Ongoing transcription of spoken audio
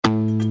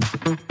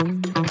Hey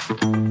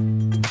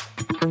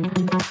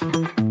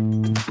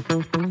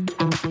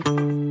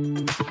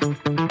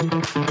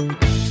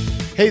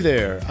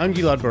there, I'm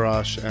Gilad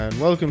Barash, and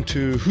welcome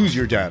to Who's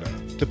Your Data,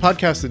 the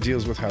podcast that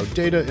deals with how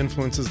data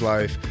influences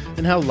life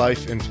and how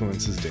life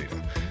influences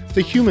data,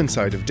 the human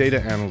side of data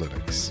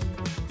analytics.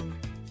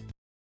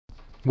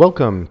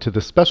 Welcome to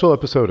the special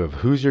episode of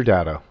Who's Your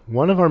Data.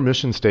 One of our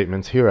mission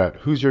statements here at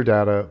Who's Your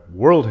Data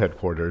World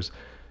Headquarters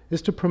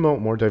is to promote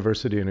more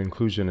diversity and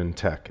inclusion in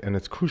tech, and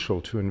it's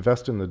crucial to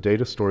invest in the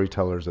data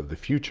storytellers of the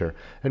future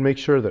and make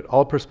sure that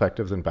all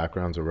perspectives and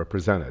backgrounds are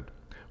represented.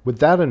 With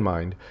that in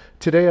mind,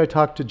 today I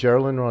talked to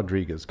Geraldine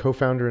Rodriguez,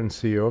 co-founder and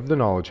CEO of The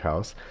Knowledge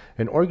House,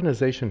 an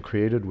organization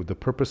created with the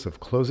purpose of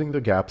closing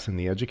the gaps in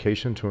the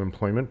education to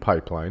employment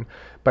pipeline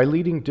by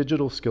leading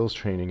digital skills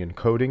training in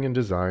coding and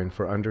design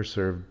for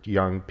underserved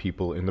young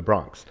people in the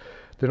Bronx.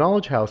 The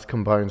Knowledge House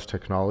combines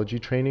technology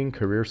training,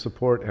 career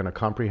support, and a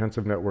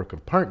comprehensive network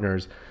of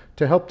partners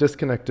to help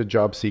disconnected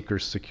job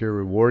seekers secure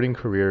rewarding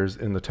careers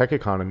in the tech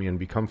economy and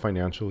become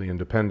financially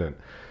independent.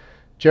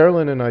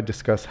 Geraldine and I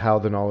discuss how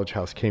the Knowledge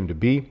House came to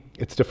be,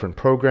 its different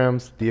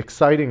programs, the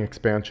exciting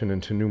expansion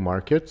into new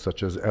markets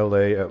such as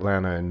LA,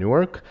 Atlanta, and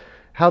Newark,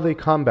 how they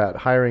combat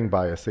hiring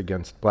bias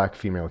against Black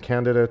female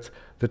candidates,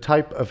 the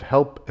type of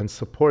help and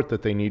support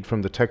that they need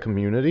from the tech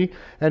community,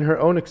 and her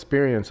own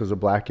experience as a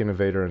Black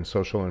innovator and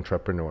social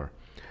entrepreneur.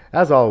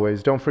 As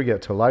always, don't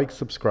forget to like,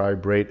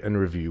 subscribe, rate, and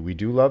review. We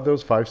do love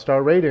those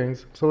 5-star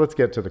ratings, so let's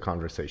get to the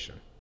conversation.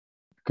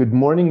 Good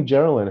morning,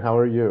 Geraldine. How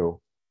are you?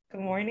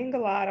 Good morning,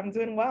 Gilad. I'm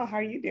doing well. How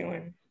are you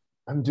doing?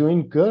 I'm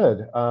doing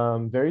good.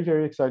 Very,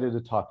 very excited to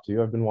talk to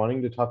you. I've been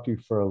wanting to talk to you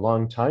for a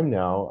long time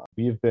now.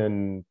 We have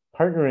been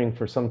partnering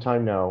for some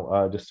time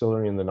now,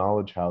 Distillery and the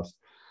Knowledge House.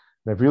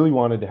 And I've really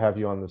wanted to have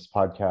you on this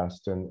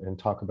podcast and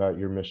talk about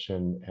your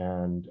mission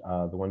and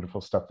the wonderful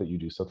stuff that you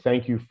do. So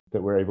thank you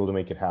that we're able to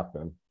make it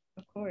happen.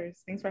 Of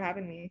course. Thanks for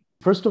having me.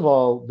 First of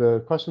all,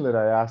 the question that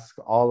I ask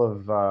all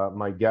of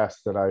my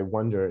guests that I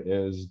wonder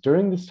is,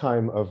 during this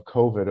time of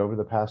COVID, over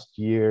the past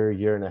year,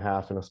 year and a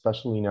half, and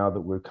especially now that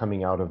we're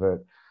coming out of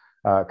it,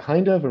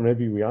 kind of, or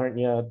maybe we aren't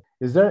yet,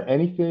 is there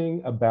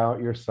anything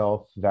about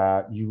yourself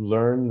that you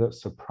learned that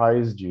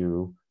surprised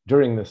you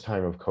during this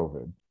time of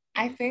COVID?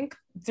 I think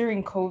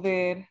during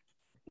COVID,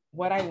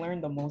 what I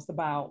learned the most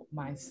about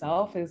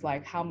myself is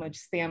like how much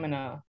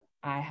stamina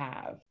I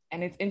have.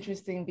 And it's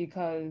interesting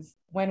because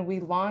when we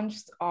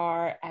launched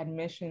our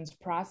admissions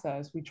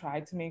process, we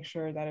tried to make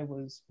sure that it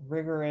was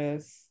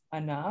rigorous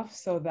enough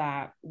so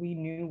that we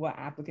knew what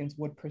applicants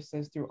would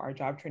persist through our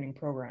job training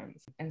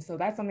programs. And so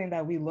that's something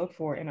that we look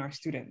for in our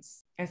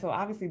students. And so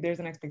obviously there's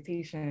an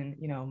expectation,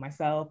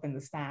 myself and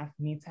the staff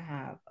need to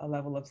have a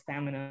level of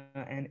stamina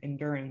and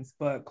endurance,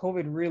 but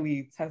COVID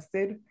really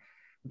tested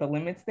the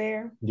limits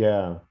there.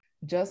 Yeah.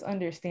 Just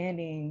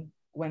understanding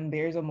when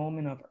there's a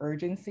moment of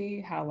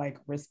urgency, how like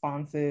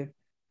responsive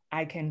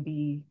I can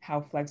be, how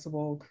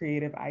flexible,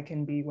 creative I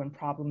can be when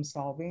problem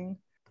solving.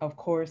 Of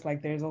course,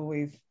 like there's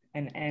always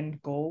an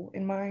end goal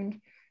in mind.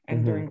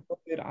 And during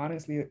COVID,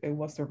 honestly, it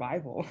was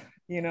survival,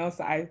 So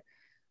I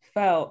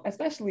felt,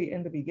 especially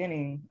in the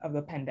beginning of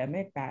the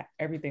pandemic, that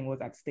everything was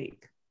at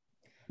stake.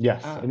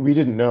 Yes, and we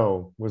didn't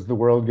know, was the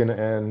world going to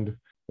end?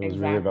 It was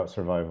really about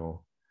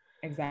survival.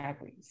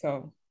 Exactly.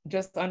 So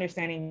just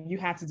understanding you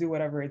have to do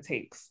whatever it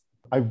takes.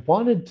 I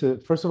wanted to,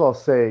 first of all,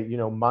 say,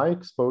 my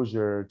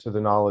exposure to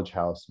the Knowledge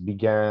House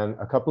began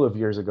a couple of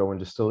years ago when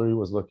Distillery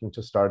was looking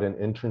to start an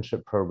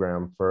internship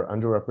program for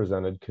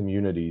underrepresented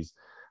communities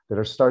that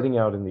are starting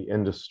out in the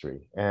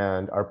industry.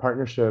 And our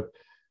partnership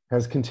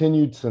has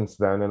continued since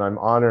then. And I'm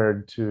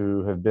honored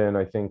to have been,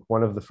 I think,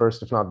 one of the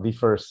first, if not the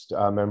first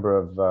member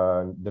of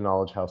the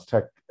Knowledge House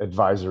Tech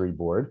Advisory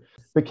Board.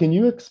 But can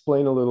you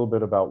explain a little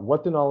bit about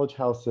what the Knowledge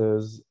House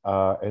is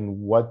and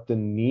what the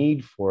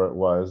need for it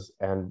was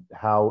and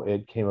how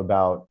it came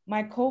about?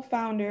 My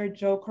co-founder,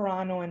 Joe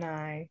Carano, and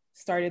I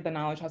started the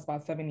Knowledge House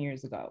about 7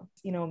 years ago.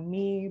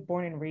 Me,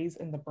 born and raised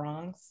in the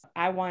Bronx,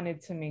 I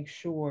wanted to make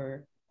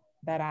sure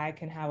that I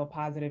can have a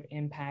positive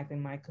impact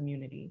in my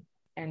community.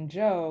 And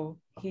Joe,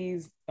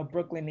 he's a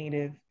Brooklyn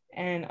native.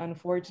 And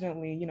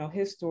unfortunately,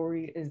 his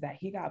story is that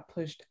he got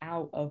pushed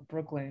out of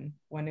Brooklyn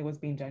when it was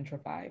being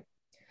gentrified.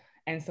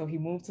 And so he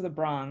moved to the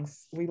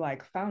Bronx. We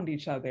found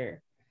each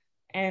other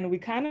and we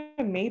kind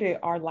of made it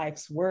our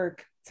life's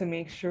work to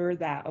make sure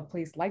that a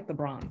place like the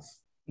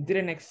Bronx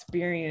didn't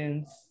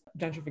experience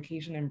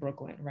gentrification in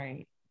Brooklyn,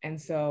 right? And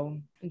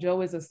so Joe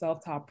is a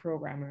self-taught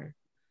programmer.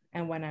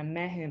 And when I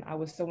met him, I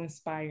was so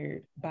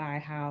inspired by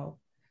how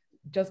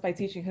just by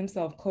teaching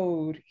himself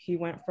code, he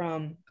went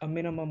from a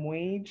minimum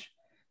wage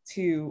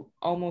to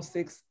almost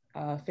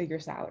six-figure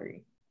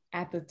salary.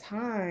 At the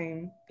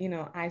time,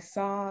 I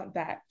saw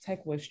that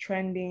tech was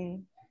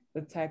trending,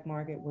 the tech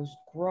market was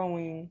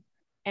growing,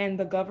 and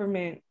the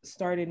government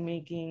started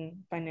making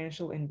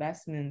financial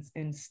investments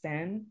in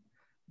STEM,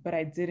 but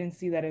I didn't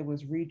see that it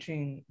was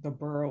reaching the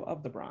borough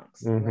of the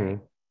Bronx, right?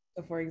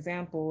 So for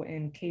example,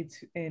 in K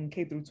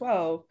through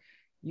 12,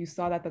 you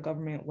saw that the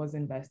government was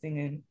investing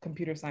in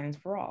computer science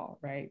for all,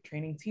 right?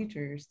 Training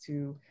teachers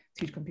to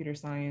teach computer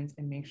science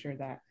and make sure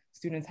that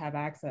students have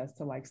access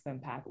to like STEM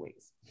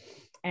pathways.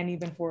 And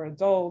even for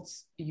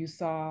adults, you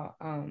saw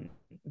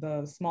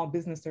the small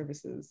business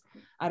services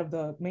out of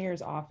the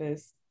mayor's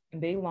office,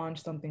 and they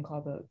launched something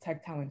called the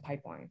Tech Talent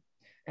Pipeline.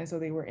 And so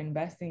they were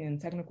investing in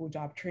technical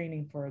job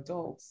training for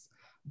adults,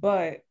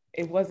 but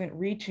it wasn't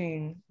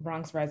reaching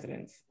Bronx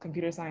residents.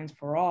 Computer Science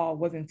for All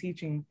wasn't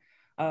reaching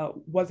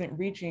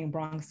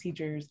Bronx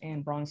teachers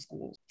and Bronx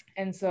schools.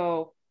 And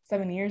so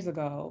 7 years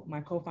ago,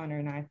 my co-founder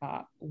and I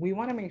thought we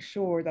want to make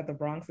sure that the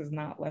Bronx is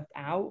not left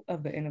out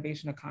of the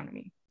innovation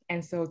economy.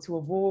 And so to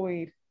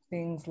avoid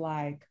things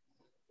like,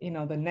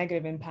 the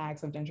negative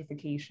impacts of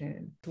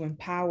gentrification, to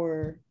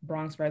empower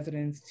Bronx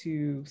residents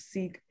to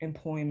seek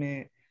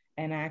employment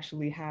and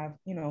actually have,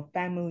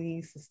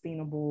 family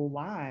sustainable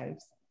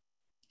lives,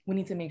 we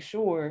need to make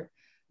sure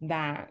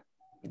that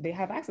they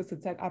have access to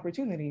tech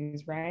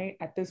opportunities, right?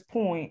 At this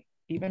point,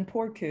 even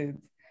poor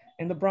kids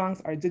in the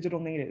Bronx are digital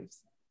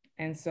natives.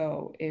 And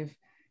so if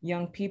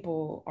young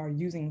people are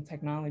using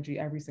technology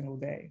every single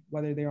day,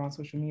 whether they're on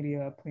social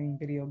media, playing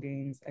video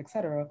games,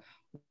 etc.,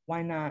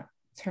 why not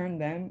turn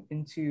them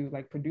into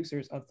like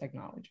producers of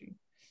technology,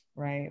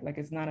 right? Like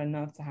it's not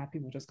enough to have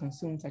people just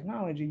consume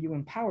technology. You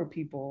empower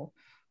people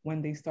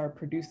when they start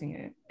producing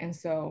it. And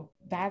so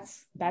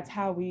that's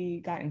how we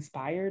got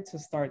inspired to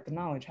start the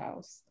Knowledge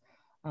House.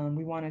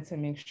 We wanted to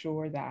make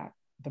sure that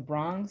the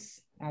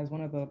Bronx, as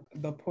one of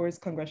the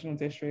poorest congressional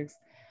districts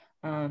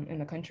in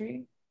the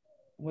country,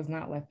 was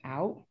not left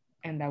out,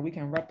 and that we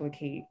can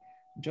replicate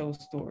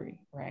Joe's story,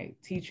 right?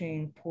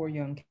 Teaching poor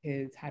young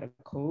kids how to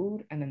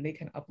code, and then they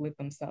can uplift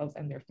themselves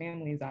and their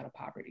families out of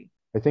poverty.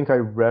 I think I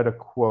read a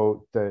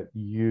quote that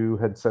you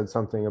had said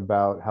something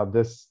about how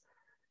this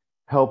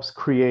helps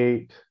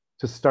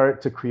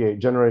start to create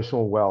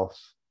generational wealth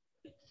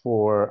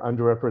for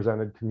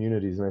underrepresented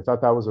communities. And I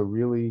thought that was a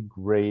really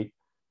great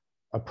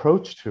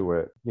approach to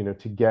it,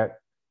 to get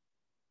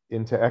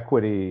into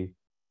equity,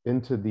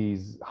 into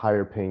these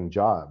higher paying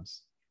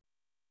jobs.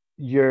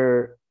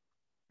 Your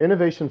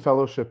Innovation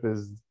Fellowship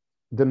is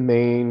the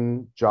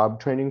main job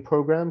training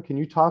program. Can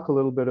you talk a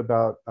little bit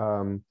about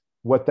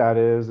what that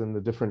is and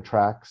the different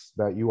tracks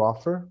that you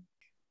offer?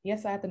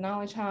 Yes, at the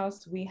Knowledge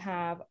House, we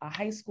have a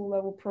high school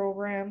level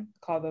program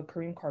called the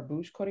Kareem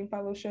Carbuch Coding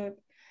Fellowship.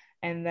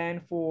 And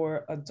then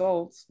for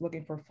adults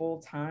looking for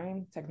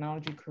full-time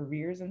technology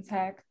careers in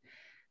tech,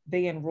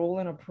 they enroll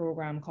in a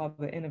program called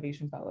the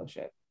Innovation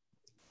Fellowship.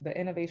 The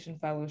Innovation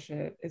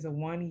Fellowship is a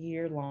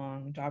 1-year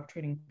long job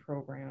training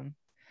program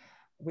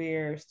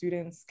where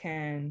students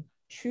can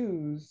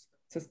choose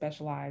to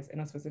specialize in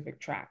a specific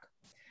track.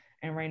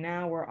 And right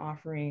now we're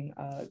offering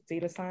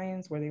data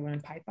science where they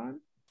learn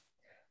Python.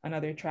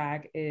 Another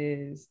track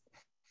is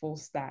full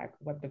stack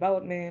web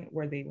development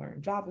where they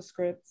learn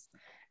JavaScript.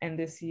 And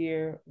this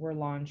year we're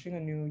launching a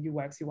new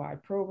UX UI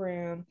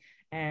program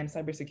and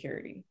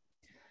cybersecurity.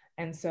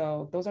 And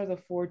so those are the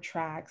 4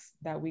 tracks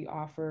that we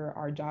offer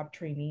our job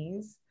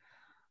trainees.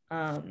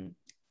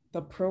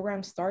 The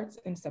program starts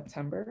in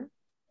September,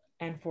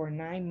 and for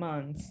 9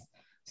 months,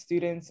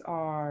 students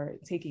are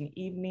taking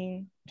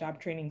evening job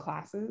training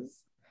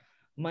classes.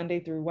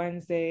 Monday through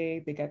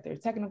Wednesday, they get their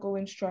technical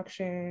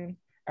instruction.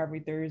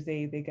 Every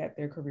Thursday, they get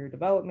their career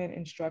development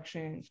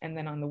instruction. And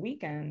then on the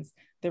weekends,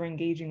 they're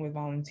engaging with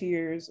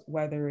volunteers,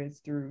 whether it's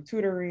through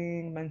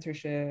tutoring,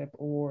 mentorship,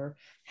 or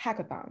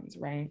hackathons,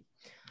 right?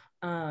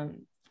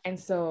 And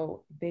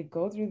so they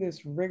go through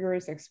this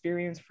rigorous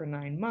experience for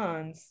 9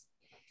 months.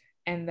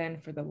 And then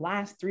for the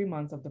last 3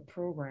 months of the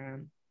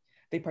program,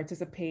 they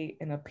participate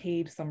in a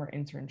paid summer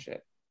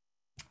internship.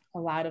 A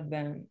lot of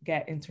them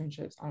get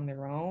internships on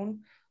their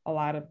own. A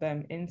lot of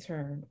them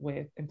intern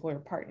with employer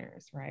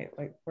partners, right?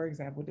 Like, for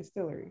example,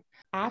 distillery.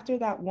 After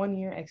that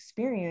 1-year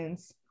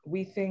experience,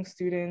 we think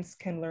students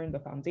can learn the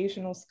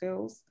foundational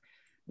skills.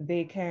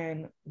 They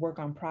can work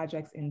on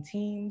projects in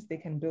teams, they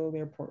can build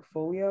their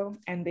portfolio,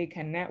 and they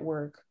can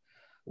network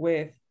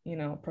with,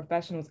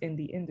 professionals in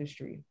the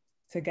industry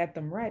to get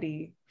them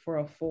ready for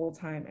a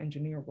full-time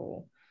engineer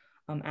role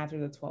after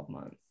the 12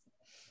 months.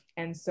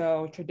 And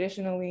so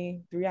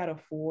traditionally, 3 out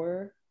of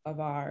 4 of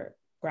our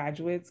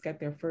graduates get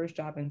their first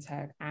job in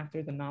tech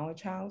after the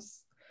Knowledge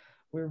House.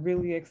 We're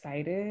really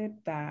excited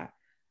that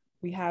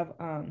we have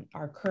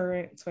our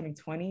current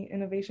 2020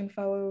 Innovation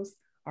Fellows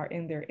are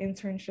in their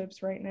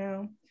internships right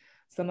now.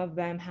 Some of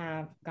them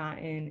have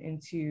gotten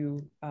into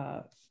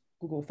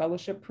Google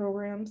Fellowship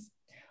programs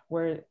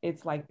where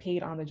it's like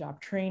paid on the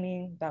job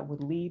training that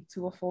would lead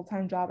to a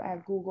full-time job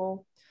at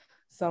Google.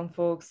 Some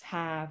folks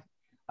have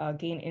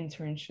gained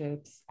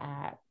internships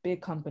at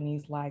big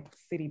companies like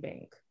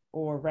Citibank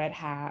or Red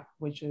Hat,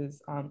 which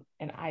is an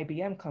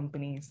IBM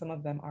company. Some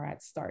of them are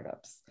at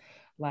startups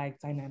like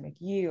Dynamic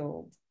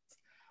Yield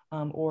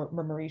or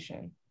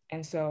Murmuration.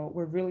 And so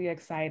we're really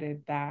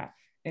excited that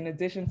in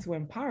addition to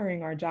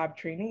empowering our job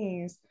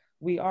trainees,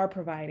 we are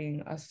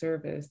providing a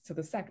service to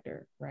the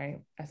sector,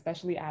 right?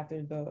 Especially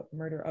after the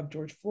murder of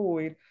George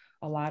Floyd,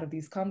 a lot of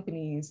these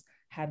companies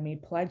had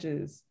made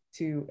pledges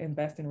to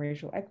invest in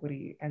racial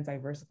equity and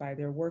diversify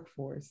their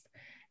workforce.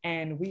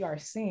 And we are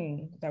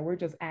seeing that we're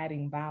just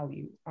adding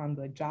value on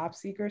the job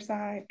seeker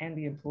side and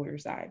the employer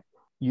side.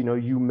 You know,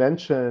 you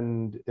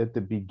mentioned at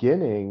the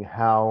beginning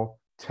how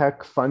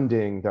tech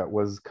funding that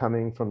was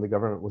coming from the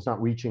government was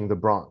not reaching the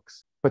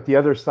Bronx. But the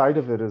other side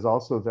of it is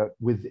also that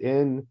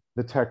within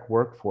the tech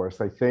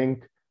workforce, I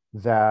think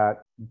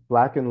that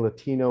Black and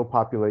Latino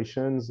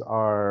populations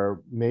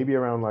are maybe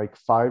around like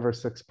 5 or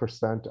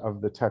 6%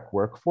 of the tech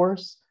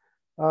workforce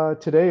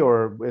today,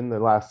 or in the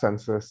last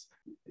census.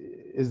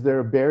 Is there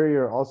a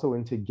barrier also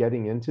into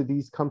getting into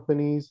these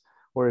companies,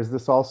 or is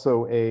this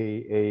also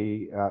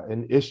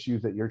an issue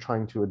that you're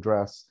trying to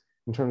address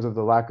in terms of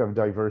the lack of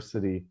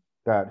diversity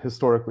that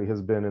historically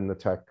has been in the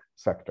tech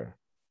sector?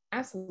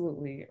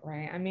 Absolutely,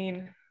 right? I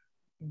mean,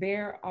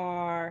 there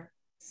are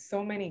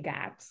so many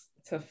gaps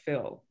to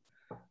fill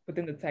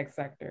within the tech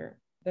sector.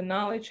 The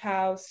Knowledge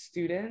House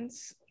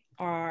students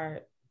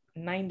are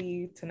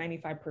 90 to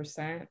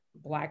 95%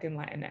 Black and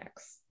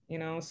Latinx, you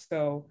know?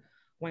 So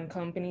when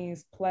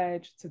companies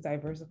pledge to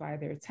diversify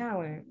their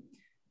talent,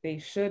 they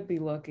should be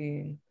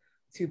looking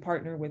to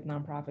partner with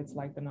nonprofits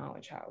like the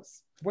Knowledge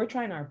House. We're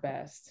trying our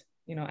best,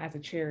 you know, as a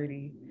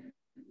charity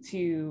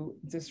to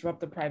disrupt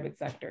the private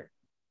sector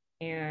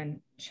and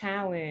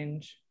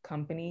challenge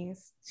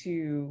companies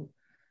to,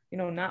 you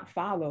know, not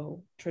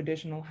follow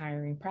traditional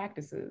hiring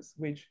practices,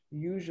 which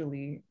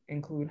usually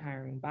include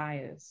hiring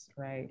bias,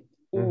 right?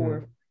 Mm-hmm.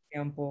 Or, for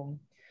example,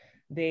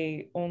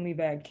 they only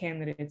vet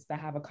candidates that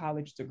have a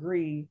college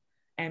degree.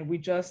 And we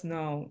just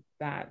know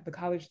that the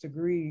college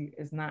degree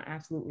is not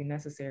absolutely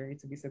necessary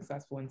to be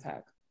successful in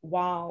tech.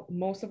 While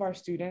most of our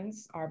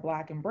students are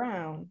Black and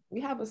Brown,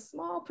 we have a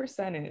small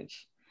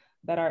percentage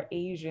that are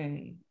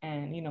Asian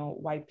and, you know,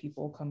 white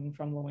people coming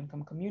from low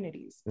income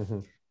communities. Mm-hmm.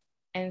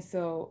 And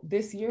so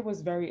this year was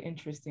very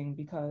interesting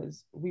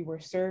because we were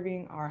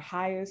serving our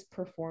highest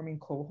performing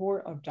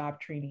cohort of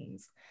job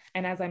trainees.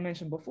 And as I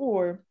mentioned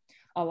before,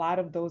 a lot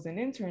of those in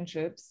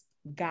internships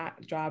got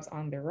jobs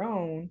on their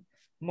own.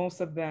 Most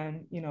of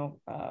them, you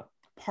know,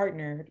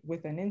 partnered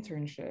with an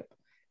internship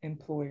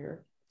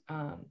employer.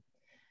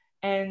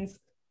 And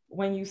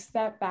when you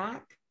step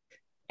back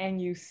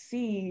and you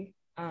see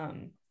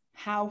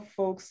how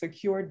folks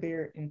secured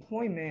their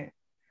employment,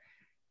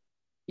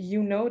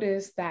 you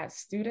notice that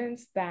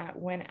students that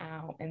went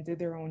out and did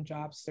their own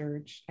job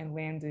search and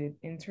landed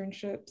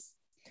internships,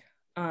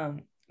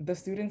 the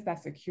students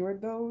that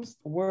secured those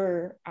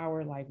were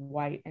our like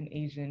white and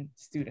Asian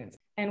students.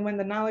 And when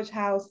the Knowledge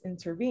House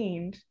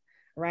intervened,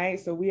 right,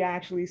 so we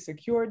actually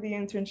secured the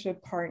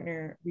internship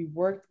partner, we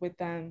worked with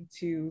them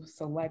to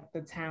select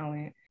the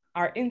talent.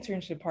 Our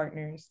internship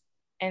partners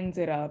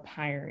ended up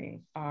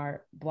hiring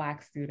our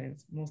Black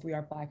students, mostly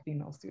our Black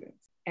female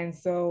students. And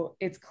so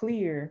it's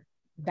clear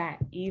that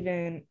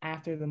even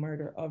after the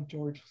murder of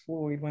George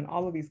Floyd, when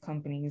all of these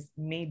companies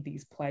made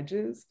these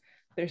pledges,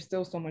 there's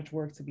still so much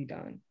work to be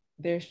done.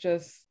 There's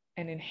just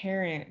an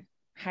inherent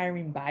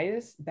hiring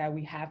bias that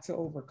we have to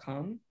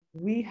overcome.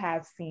 We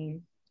have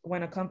seen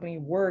when a company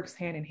works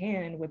hand in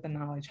hand with the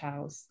Knowledge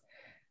House,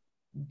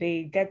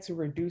 they get to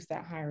reduce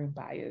that hiring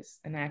bias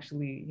and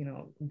actually, you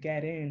know,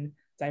 get in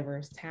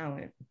diverse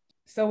talent.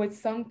 So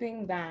it's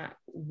something that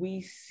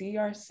we see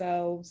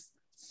ourselves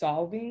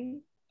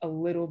solving a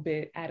little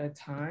bit at a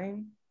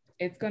time.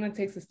 It's going to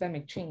take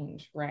systemic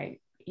change, right?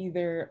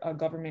 Either a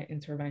government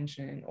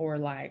intervention or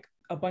like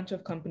a bunch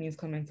of companies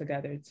coming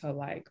together to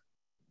like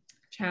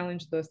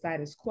challenge the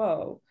status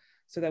quo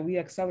so that we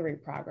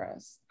accelerate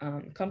progress.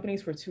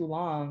 Companies for too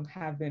long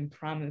have been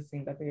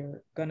promising that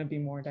they're going to be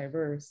more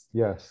diverse.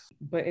 Yes.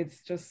 But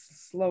it's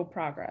just slow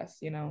progress,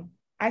 you know?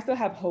 I still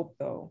have hope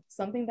though.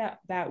 Something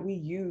that we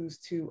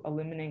used to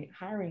eliminate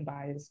hiring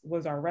bias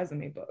was our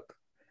resume book.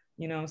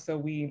 You know, so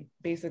we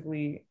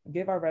basically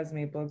give our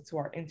resume book to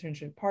our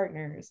internship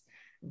partners.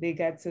 They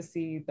get to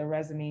see the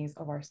resumes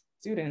of our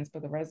students,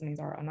 but the resumes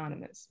are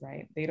anonymous,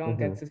 right? They don't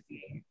Mm-hmm. get to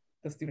see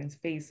the students'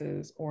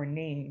 faces or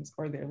names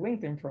or their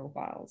LinkedIn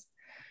profiles.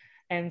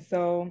 And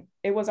so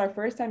it was our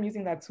first time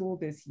using that tool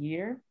this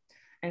year.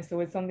 And so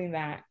it's something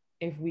that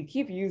if we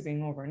keep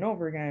using over and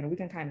over again, we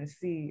can kind of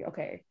see,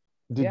 okay,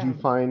 yeah,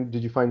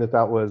 Did you find that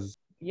that was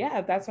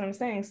yeah, that's what I'm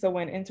saying. So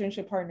when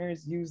internship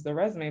partners use the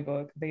resume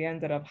book, they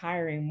ended up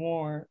hiring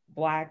more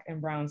Black and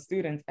Brown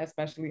students,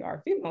 especially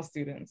our female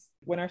students.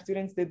 When our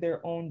students did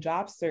their own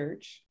job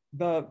search,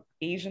 the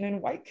Asian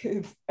and white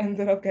kids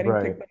ended up getting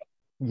right? picked up.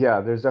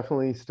 Yeah, there's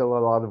definitely still a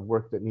lot of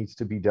work that needs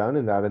to be done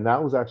in that. And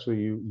that was actually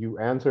you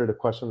answered a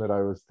question that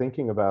I was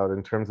thinking about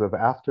in terms of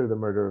after the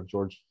murder of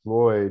George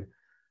Floyd,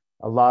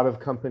 a lot of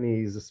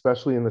companies,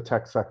 especially in the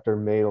tech sector,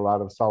 made a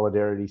lot of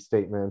solidarity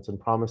statements and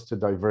promised to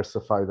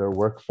diversify their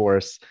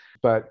workforce.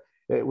 But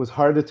it was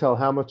hard to tell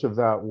how much of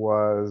that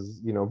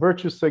was, you know,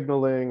 virtue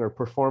signaling or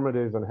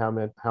performative, and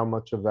how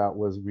much of that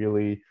was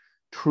really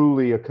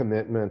truly a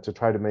commitment to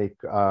try to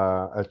make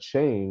a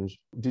change.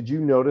 Did you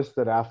notice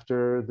that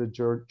after the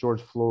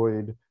George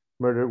Floyd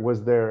murder,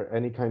 was there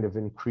any kind of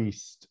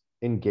increased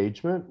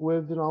engagement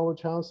with the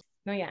Knowledge House?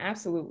 No, yeah,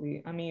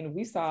 absolutely. I mean,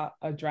 we saw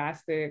a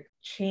drastic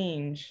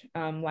change.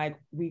 Like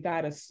we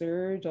got a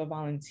surge of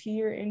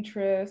volunteer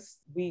interest.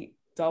 We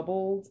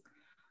doubled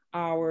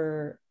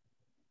our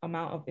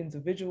amount of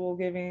individual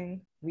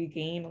giving. We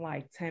gained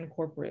like 10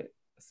 corporate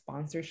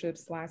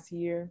sponsorships last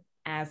year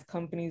as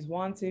companies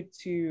wanted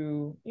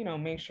to,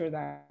 make sure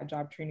that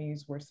job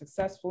trainees were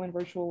successful in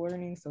virtual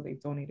learning. So they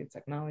donated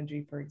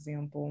technology, for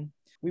example.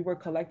 We were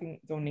collecting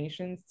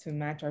donations to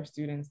match our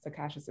students to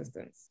cash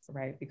assistance,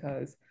 right?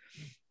 Because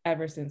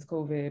ever since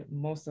COVID,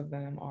 most of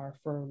them are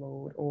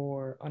furloughed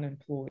or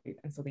unemployed.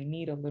 And so they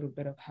need a little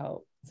bit of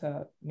help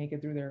to make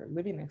it through their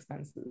living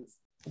expenses.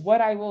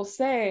 What I will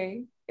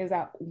say is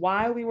that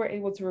while we were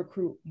able to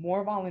recruit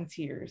more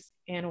volunteers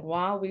and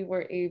while we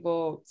were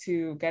able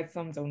to get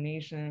some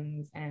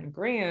donations and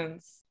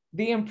grants,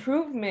 the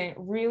improvement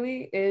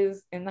really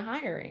is in the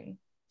hiring.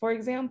 For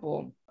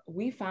example,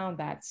 we found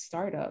that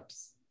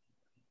startups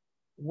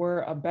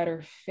were a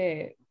better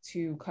fit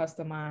to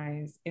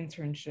customize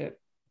internship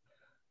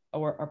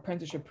or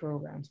apprenticeship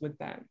programs with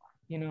them.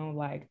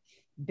 Like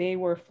they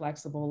were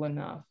flexible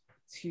enough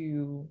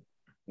to,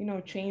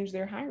 change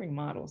their hiring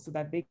model so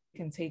that they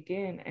can take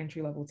in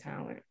entry level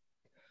talent.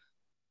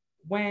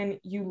 When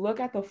you look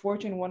at the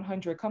Fortune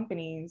 100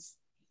 companies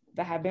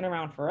that have been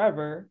around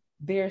forever,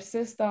 their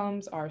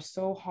systems are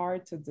so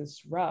hard to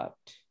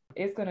disrupt.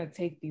 It's going to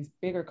take these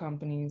bigger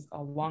companies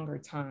a longer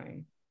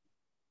time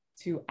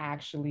to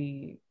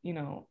actually,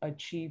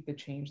 achieve the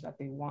change that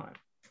they want.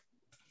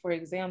 For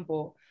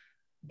example,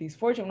 these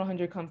Fortune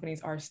 100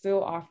 companies are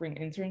still offering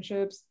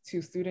internships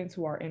to students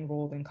who are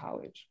enrolled in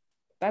college.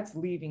 That's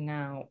leaving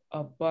out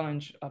a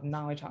bunch of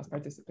Knowledge House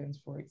participants,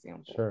 for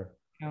example. Sure.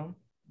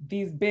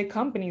 These big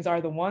companies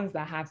are the ones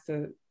that have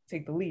to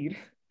take the lead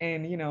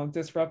and,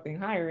 disrupting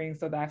hiring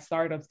so that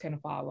startups can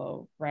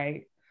follow,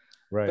 right?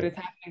 Right. But it's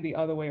happening the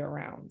other way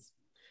around.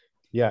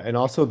 Yeah. And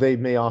also they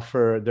may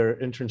offer their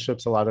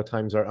internships a lot of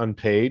times are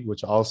unpaid,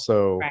 which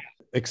also right.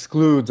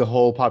 excludes a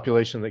whole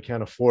population that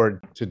can't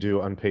afford to do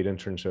unpaid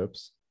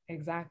internships.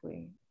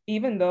 Exactly.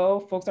 Even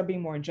though folks are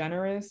being more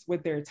generous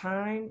with their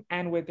time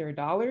and with their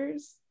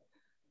dollars,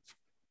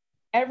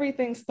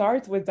 everything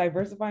starts with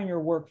diversifying your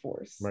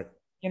workforce. Right.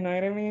 You know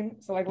what I mean?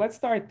 So like, let's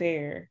start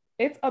there.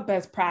 It's a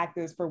best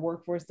practice for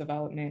workforce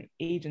development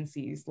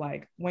agencies.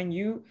 Like when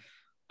you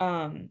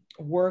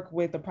work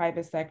with the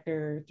private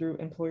sector through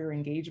employer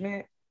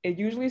engagement, it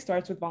usually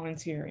starts with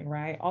volunteering,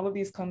 right? All of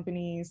these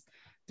companies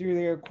through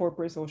their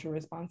corporate social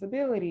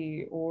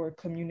responsibility or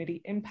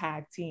community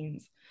impact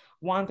teams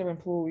want their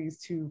employees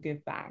to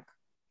give back.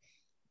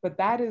 But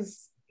that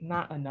is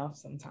not enough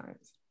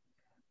sometimes.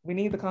 We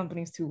need the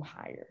companies to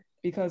hire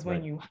because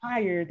when you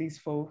hire these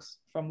folks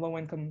from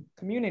low-income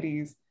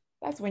communities,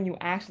 that's when you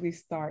actually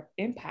start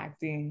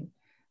impacting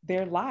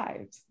their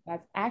lives.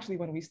 That's actually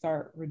when we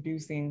start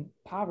reducing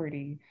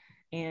poverty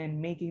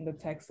and making the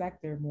tech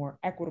sector more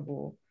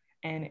equitable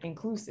and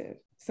inclusive.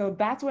 So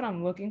that's what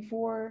I'm looking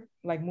for,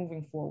 like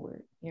moving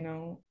forward.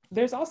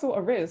 There's also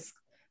a risk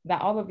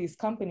that all of these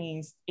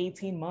companies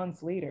 18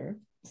 months later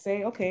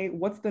say, okay,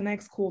 what's the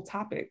next cool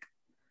topic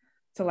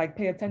to like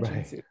pay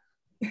attention to?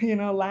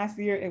 Last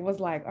year it was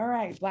like, all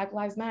right, Black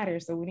Lives Matter.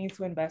 So we need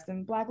to invest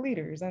in Black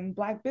leaders and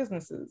Black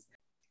businesses.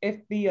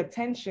 If the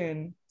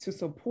attention to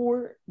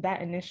support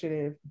that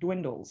initiative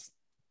dwindles,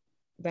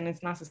 then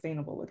it's not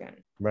sustainable again.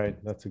 Right.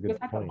 That's a good point.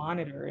 You just have to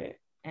monitor it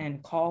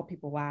and call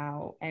people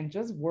out and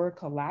just work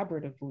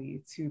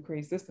collaboratively to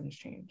create systems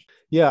change.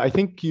 Yeah, I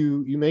think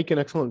you make an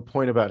excellent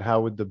point about how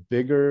with the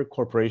bigger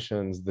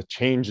corporations, the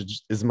change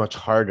is much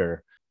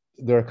harder.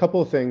 There are a couple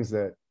of things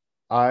that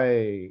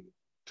I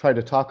try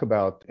to talk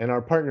about in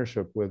our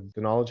partnership with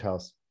the Knowledge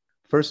House.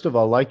 First of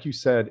all, like you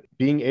said,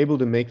 being able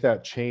to make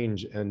that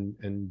change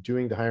and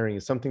doing the hiring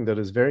is something that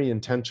is very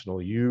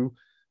intentional. You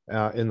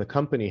in the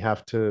company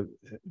have to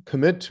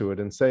commit to it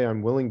and say,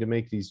 I'm willing to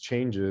make these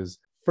changes.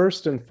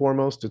 First and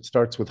foremost, it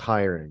starts with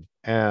hiring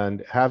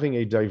and having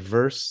a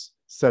diverse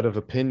set of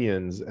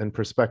opinions and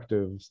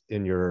perspectives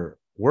in your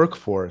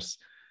workforce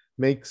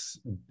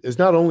is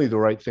not only the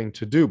right thing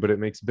to do, but it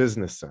makes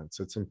business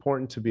sense. It's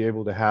important to be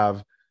able to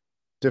have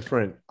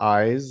different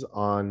eyes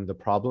on the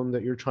problem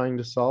that you're trying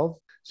to solve.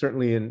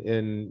 Certainly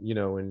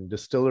in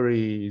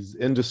distilleries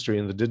industry,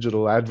 in the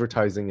digital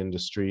advertising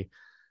industry,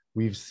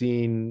 we've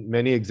seen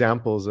many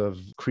examples of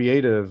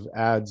creative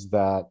ads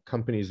that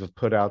companies have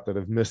put out that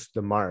have missed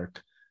the mark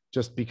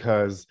just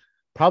because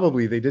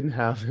probably they didn't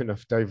have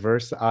enough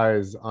diverse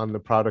eyes on the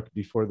product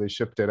before they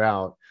shipped it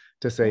out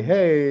to say,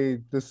 hey,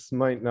 this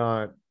might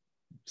not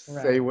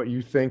say what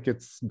you think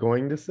it's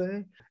going to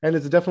say. And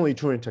it's definitely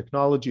true in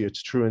technology.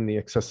 It's true in the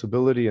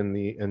accessibility and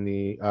the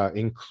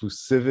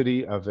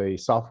inclusivity of a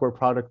software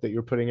product that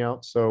you're putting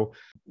out. So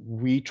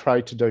we try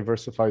to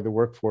diversify the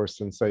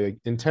workforce and say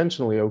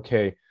intentionally,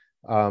 okay,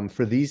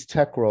 for these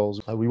tech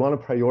roles, we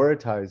want to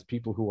prioritize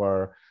people who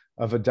are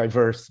of a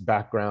diverse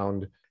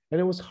background. And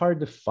it was hard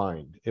to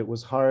find. It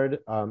was hard.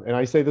 And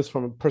I say this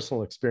from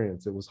personal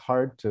experience. It was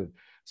hard to,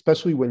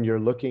 especially when you're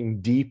looking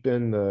deep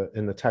in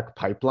the tech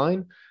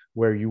pipeline,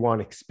 where you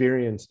want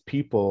experienced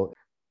people.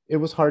 it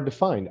was hard to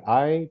find.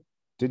 I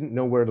didn't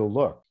know where to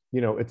look.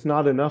 It's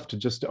not enough to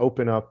just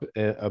open up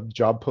a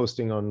job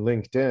posting on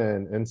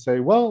LinkedIn and say,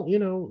 well,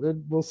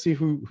 we'll see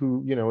who,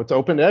 it's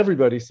open to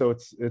everybody, so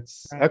it's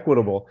Right.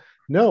 equitable.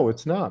 No,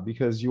 it's not,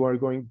 because you are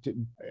going to,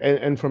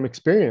 and from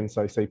experience,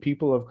 I say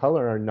people of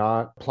color are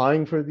not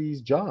applying for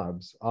these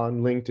jobs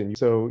on LinkedIn.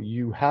 So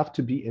you have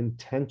to be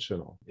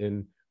intentional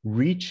in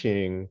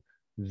reaching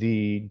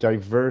the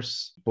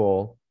diverse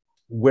people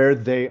where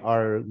they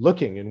are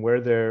looking and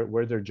where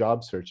they're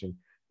job searching.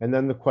 And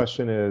then the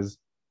question is,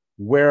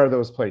 where are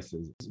those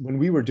places? When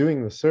we were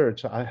doing the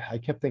search, I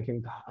kept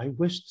thinking, God, I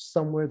wish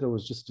somewhere there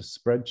was just a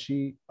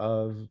spreadsheet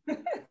of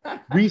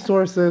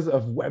resources,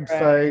 of Right.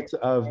 websites,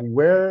 of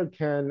where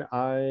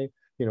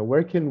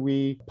can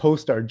we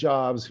post our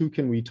jobs? Who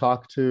can we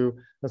talk to?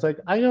 It's like,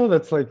 I know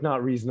that's like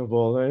not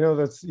reasonable. I know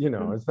that's,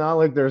 it's not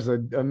like there's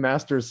a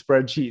master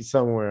spreadsheet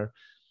somewhere.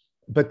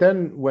 But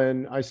then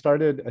when I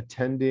started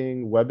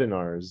attending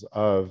webinars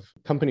of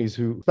companies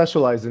who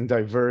specialize in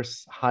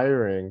diverse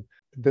hiring,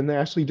 then they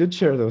actually did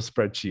share those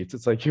spreadsheets.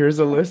 It's like, here's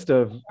a list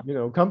of,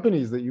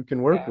 companies that you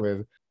can work Yeah.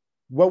 with.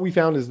 What we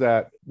found is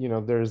that,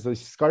 there's a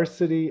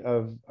scarcity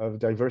of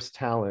diverse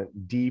talent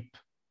deep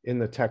in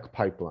the tech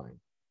pipeline.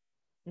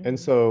 And Mhm.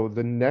 so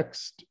the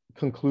next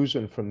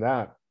conclusion from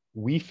that,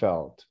 we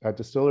felt at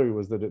Distillery,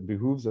 was that it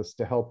behooves us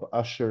to help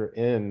usher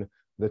in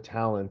the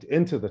talent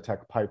into the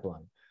tech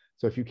pipeline.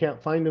 So if you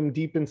can't find them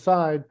deep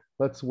inside,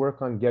 let's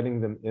work on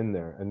getting them in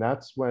there. And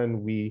that's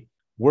when we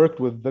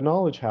worked with the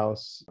Knowledge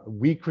House.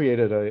 We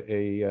created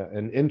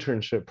an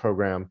internship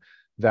program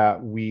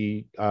that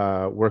we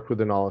worked with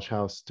the Knowledge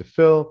House to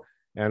fill.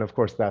 And of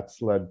course,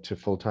 that's led to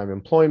full-time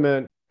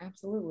employment.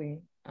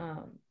 Absolutely.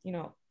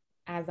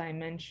 As I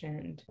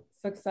mentioned,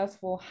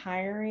 successful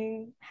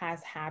hiring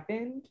has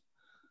happened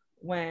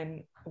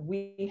when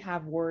we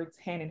have worked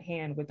hand in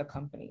hand with the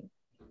company,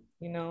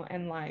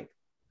 and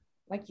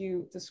like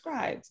you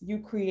described, you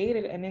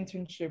created an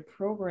internship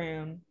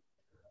program.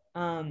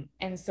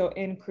 And so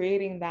in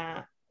creating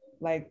that,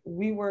 like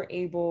we were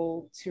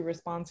able to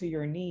respond to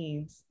your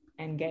needs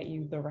and get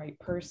you the right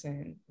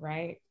person,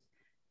 right?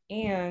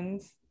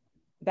 And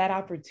that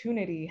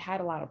opportunity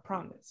had a lot of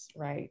promise,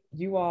 right?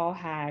 You all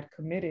had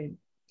committed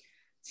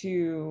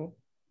to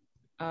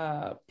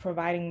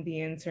providing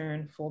the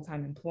intern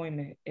full-time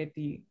employment if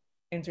the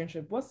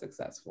internship was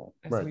successful.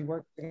 And so Right. we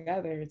worked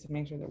together to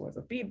make sure there was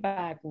a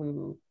feedback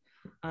loop,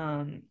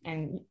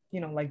 and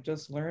like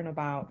just learn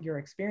about your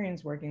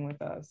experience working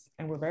with us.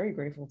 And we're very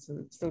grateful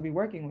to still be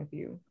working with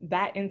you.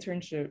 That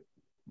internship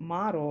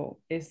model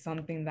is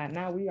something that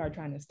now we are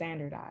trying to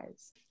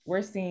standardize.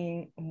 We're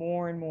seeing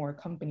more and more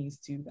companies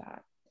do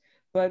that,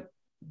 but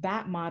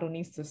that model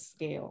needs to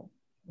scale.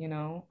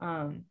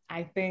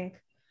 I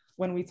think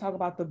when we talk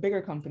about the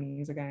bigger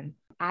companies, again,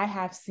 I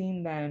have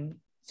seen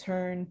them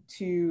turn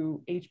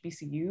to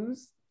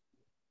HBCUs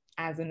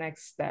as a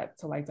next step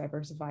to like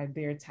diversify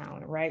their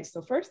talent, right?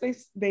 So first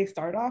they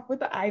start off with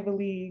the Ivy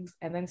Leagues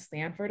and then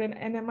Stanford and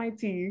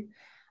MIT.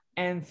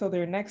 And so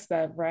their next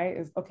step, right,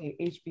 is okay,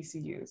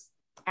 HBCUs.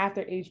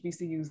 After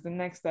HBCUs, the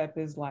next step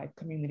is like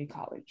community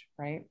college,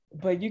 right?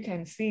 But you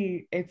can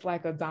see it's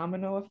like a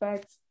domino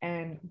effect,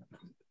 and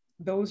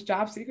those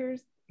job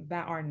seekers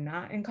that are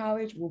not in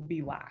college will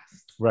be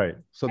last. Right.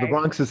 So the Right?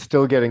 Bronx is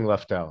still getting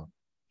left out.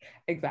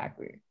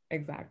 Exactly.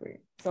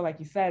 Exactly. So, like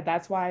you said,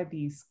 that's why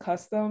these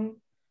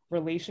custom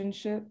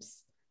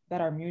relationships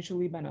that are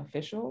mutually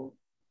beneficial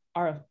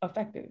are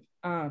effective.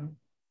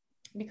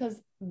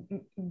 Because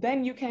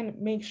then you can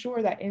make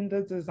sure that in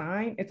the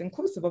design it's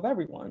inclusive of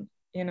everyone.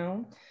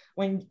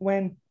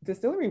 When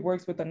Distillery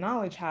works with the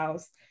Knowledge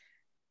House,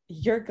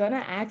 you're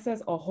gonna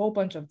access a whole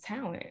bunch of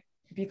talent,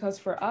 because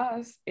for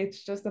us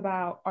it's just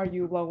about, are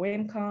you low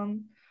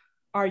income,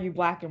 are you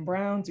black and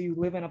brown, do you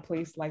live in a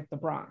place like the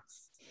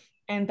Bronx?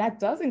 And that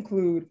does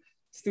include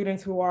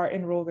students who are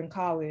enrolled in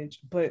college,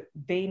 but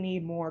they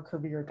need more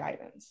career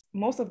guidance.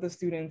 Most of the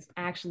students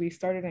actually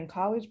started in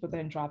college, but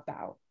then dropped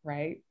out,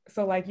 right?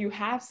 So, like, you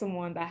have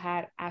someone that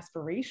had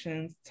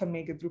aspirations to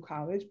make it through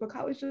college, but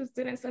college just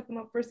didn't set them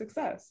up for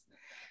success.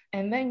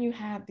 And then you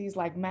have these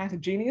like math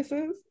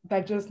geniuses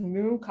that just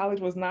knew college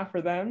was not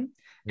for them.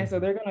 And so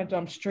Mhm. they're going to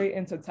jump straight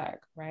into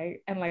tech,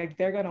 right? And like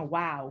they're going to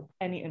wow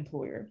any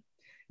employer.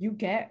 You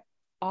get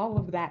all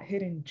of that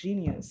hidden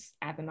genius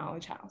at the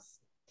Knowledge House.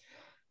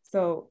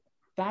 So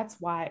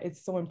that's why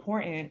it's so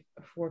important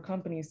for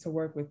companies to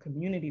work with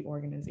community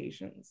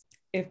organizations.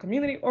 If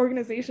community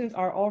organizations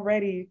are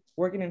already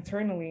working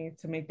internally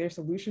to make their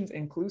solutions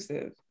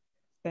inclusive,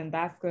 then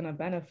that's going to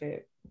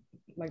benefit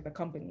like the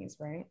companies,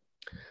 right?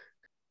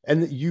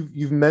 And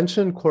you've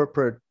mentioned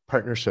corporate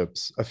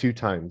partnerships a few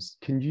times.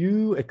 Can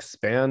you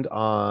expand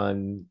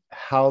on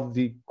how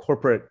the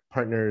corporate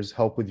partners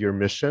help with your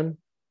mission?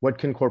 What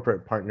can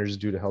corporate partners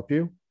do to help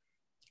you?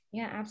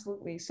 Yeah,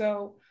 absolutely.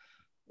 So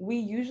we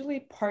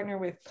usually partner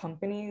with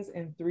companies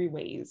in three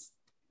ways.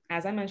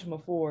 As I mentioned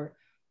before,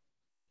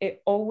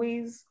 it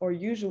always or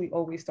usually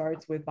always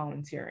starts with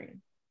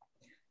volunteering.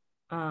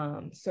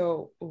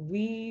 So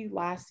we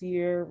last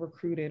year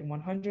recruited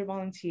 100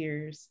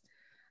 volunteers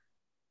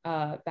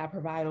that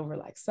provide over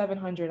like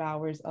 700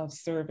 hours of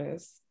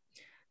service.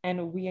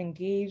 And we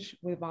engage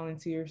with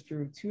volunteers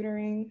through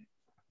tutoring,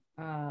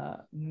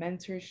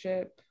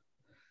 mentorship.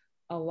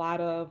 A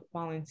lot of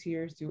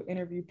volunteers do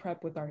interview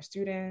prep with our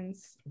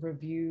students,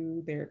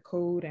 review their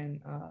code and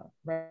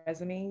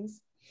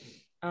resumes.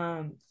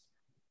 Um,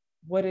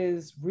 what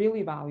is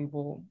really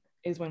valuable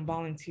is when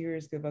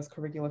volunteers give us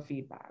curricular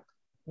feedback,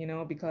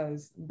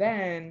 because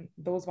then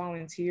those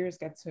volunteers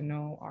get to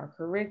know our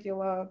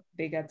curricula,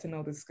 they get to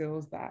know the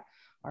skills that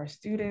our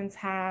students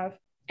have,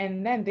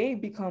 and then they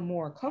become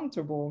more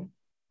comfortable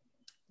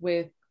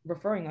with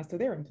referring us to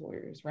their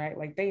employers, right?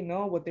 Like they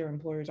know what their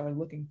employers are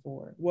looking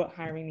for, what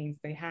hiring needs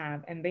they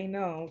have, and they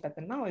know that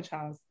the Knowledge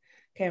House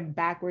can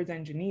backwards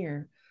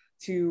engineer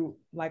to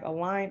like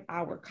align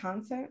our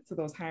content to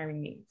those hiring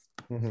needs.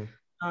 Mm-hmm.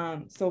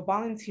 So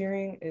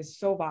volunteering is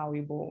so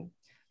valuable.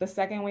 The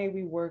second way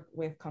we work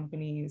with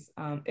companies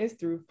is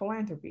through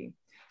philanthropy.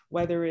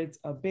 Whether it's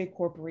a big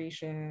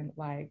corporation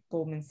like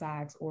Goldman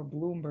Sachs or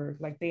Bloomberg,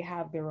 like they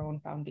have their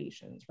own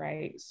foundations,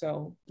 right?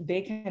 So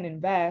they can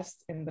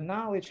invest in the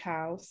Knowledge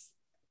House,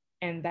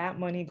 and that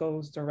money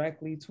goes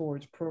directly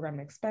towards program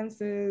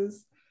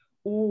expenses,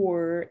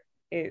 or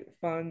it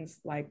funds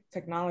like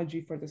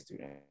technology for the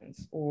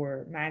students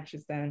or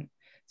matches them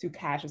to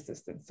cash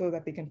assistance so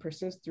that they can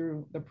persist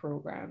through the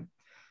program.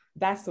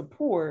 That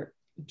support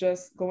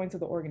just going to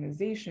the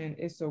organization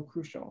is so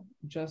crucial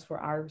just for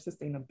our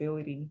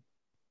sustainability.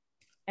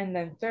 And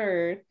then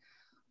third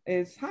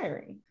is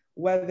hiring.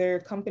 Whether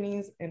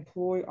companies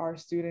employ our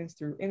students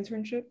through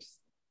internships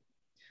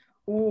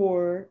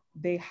or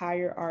they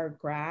hire our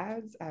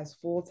grads as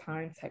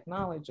full-time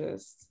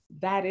technologists,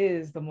 that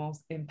is the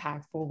most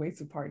impactful way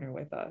to partner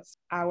with us.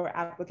 Our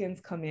applicants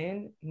come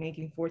in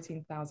making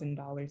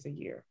 $14,000 a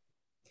year.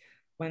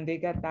 When they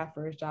get that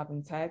first job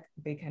in tech,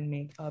 they can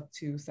make up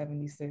to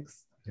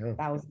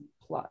 76,000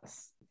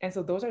 plus. And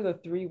so those are the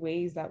three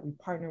ways that we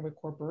partner with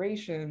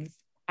corporations.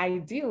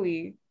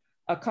 Ideally,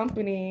 a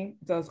company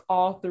does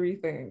all three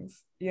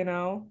things,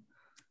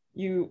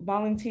 You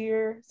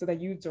volunteer so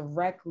that you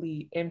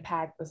directly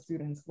impact a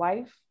student's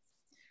life.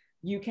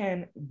 You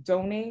can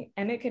donate,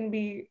 and it can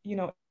be,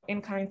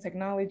 in-kind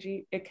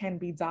technology, it can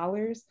be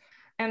dollars.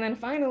 And then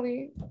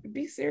finally,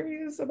 be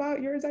serious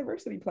about your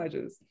diversity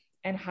pledges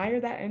and hire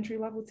that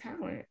entry-level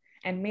talent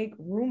and make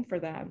room for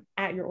them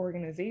at your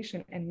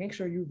organization and make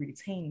sure you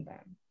retain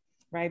them,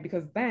 right?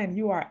 Because then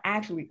you are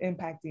actually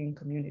impacting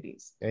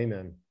communities.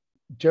 Amen.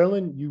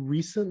 Geraldine, you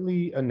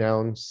recently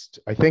announced,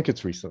 I think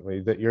it's recently,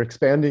 that you're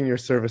expanding your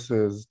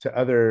services to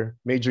other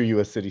major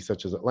US cities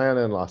such as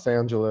Atlanta and Los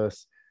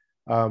Angeles.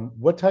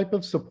 What type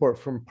of support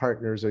from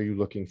partners are you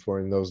looking for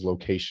in those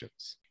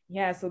locations?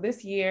 Yeah, so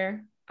this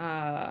year,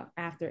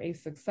 after a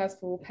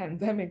successful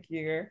pandemic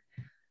year,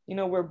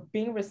 we're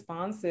being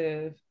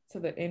responsive to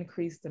the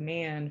increased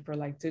demand for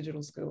like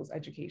digital skills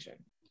education.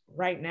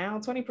 Right now,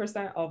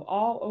 20% of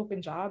all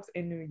open jobs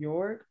in New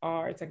York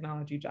are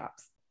technology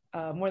jobs.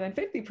 More than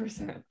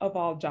 50% of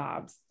all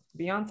jobs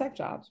beyond tech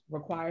jobs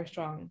require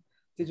strong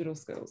digital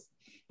skills.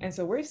 And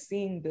so we're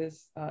seeing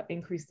this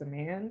increased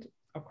demand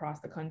across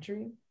the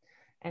country.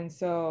 And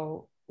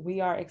so we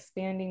are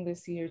expanding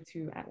this year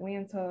to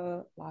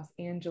Atlanta, Los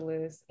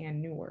Angeles,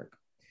 and Newark.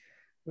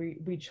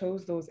 We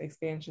chose those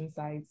expansion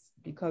sites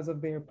because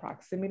of their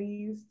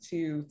proximities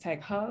to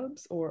tech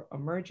hubs or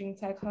emerging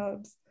tech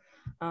hubs.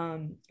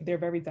 They're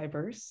very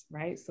diverse,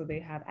 right? So they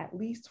have at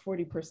least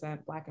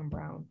 40% Black and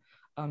Brown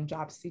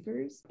job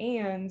seekers.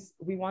 And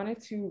we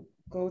wanted to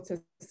go to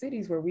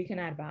cities where we can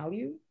add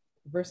value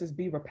versus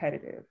be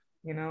repetitive.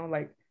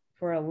 Like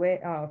for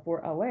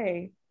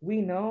LA,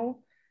 we know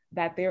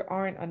that there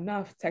aren't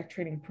enough tech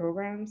training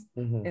programs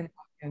in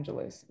Los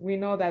Angeles. We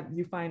know that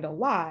you find a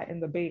lot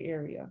in the Bay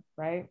Area,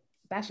 right?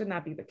 That should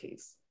not be the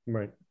case.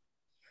 Right.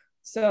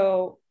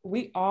 So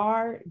we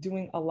are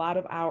doing a lot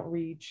of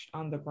outreach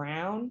on the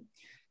ground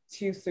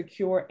to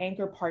secure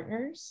anchor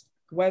partners,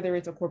 whether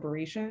it's a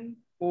corporation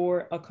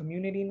or a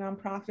community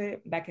nonprofit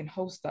that can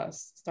host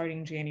us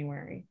starting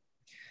January.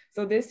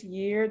 So this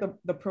year,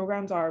 the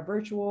programs are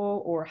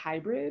virtual or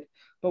hybrid,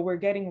 but we're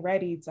getting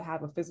ready to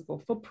have a physical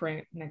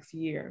footprint next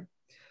year.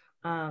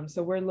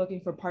 So we're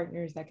looking for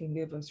partners that can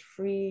give us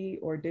free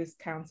or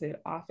discounted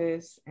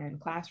office and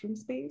classroom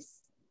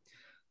space.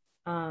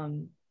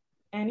 And,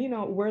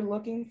 we're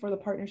looking for the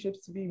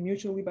partnerships to be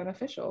mutually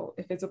beneficial.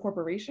 If it's a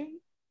corporation,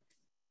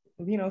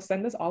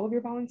 send us all of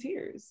your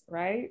volunteers,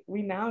 right?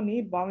 We now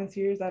need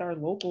volunteers that are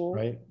local,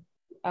 right?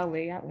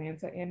 LA,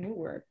 Atlanta, and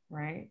Newark,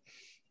 right?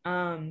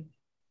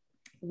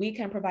 We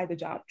can provide the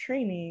job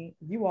training.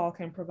 You all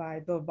can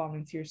provide the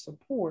volunteer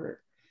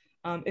support.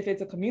 If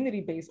it's a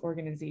community-based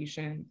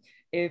organization,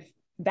 if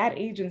that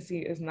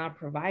agency is not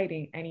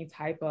providing any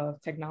type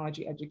of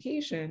technology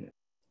education,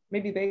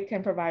 maybe they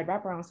can provide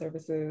wraparound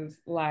services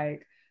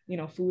like,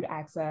 food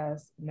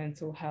access,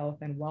 mental health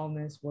and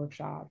wellness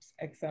workshops,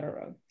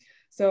 etc.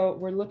 So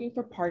we're looking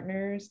for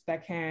partners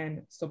that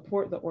can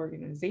support the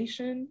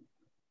organization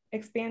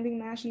expanding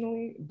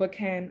nationally, but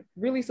can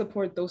really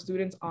support those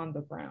students on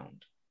the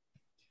ground.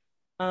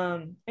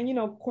 And,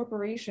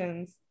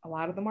 corporations, a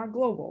lot of them are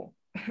global,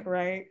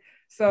 right?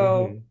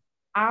 So Hmm.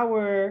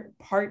 our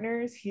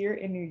partners here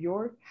in New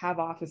York have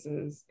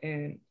offices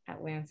in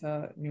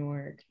Atlanta, New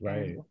York, and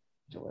Right. Los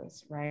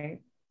Angeles, right?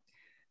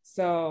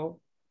 So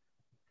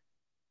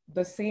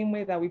the same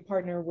way that we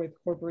partner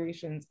with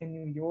corporations in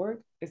New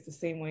York is the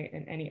same way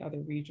in any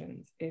other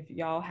regions. If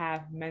y'all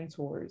have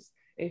mentors,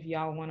 if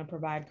y'all want to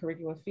provide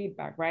curricular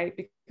feedback, right?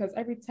 Because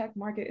every tech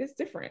market is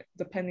different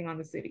depending on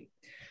the city.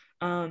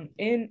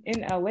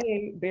 In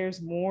LA,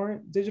 there's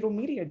more digital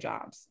media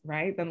jobs,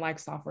 right, than like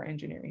software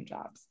engineering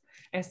jobs.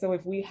 And so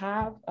if we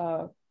have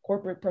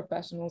corporate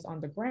professionals on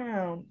the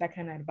ground that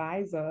can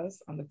advise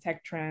us on the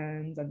tech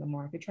trends and the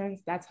market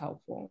trends, that's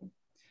helpful.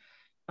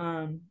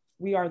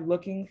 We are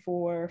looking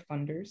for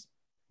funders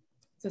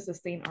to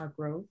sustain our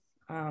growth.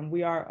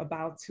 We are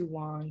about to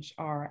launch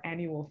our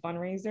annual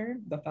fundraiser,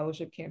 the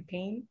fellowship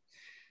campaign,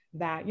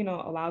 that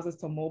allows us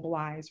to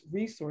mobilize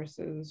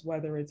resources,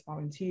 whether it's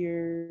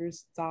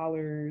volunteers,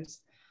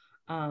 dollars,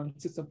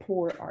 to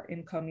support our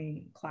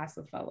incoming class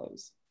of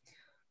fellows.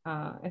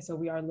 And so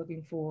we are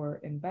looking for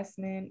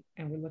investment,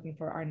 and we're looking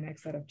for our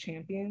next set of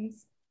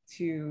champions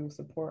to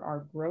support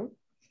our growth.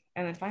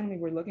 And then finally,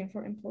 we're looking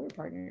for employer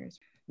partners.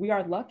 We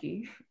are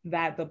lucky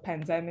that the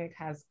pandemic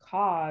has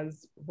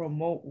caused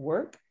remote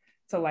work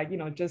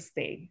to just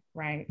stay,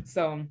 right?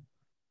 So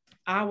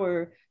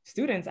our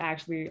students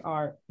actually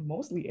are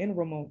mostly in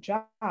remote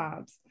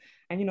jobs,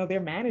 and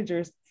their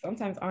managers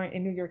sometimes aren't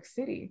in New York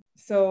City.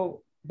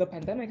 So the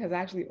pandemic has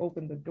actually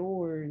opened the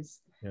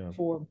doors Yeah.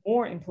 for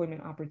more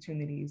employment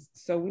opportunities.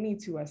 So we need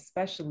to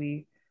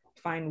especially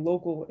find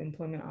local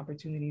employment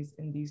opportunities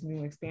in these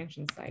new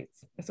expansion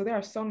sites. And so there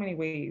are so many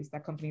ways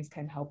that companies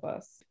can help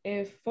us.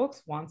 If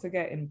folks want to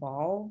get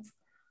involved,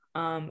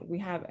 we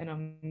have an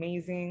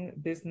amazing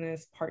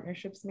business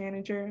partnerships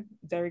manager,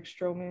 Derek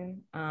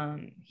Stroman.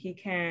 He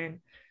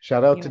can,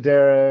 Shout out you to know,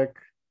 Derek.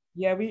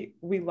 yeah,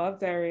 we love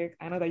Derek.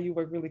 I know that you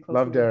work really Love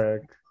closely with.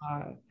 Derek.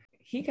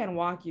 He can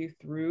walk you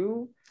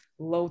through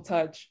low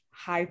touch,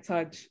 high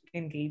touch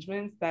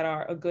engagements that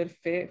are a good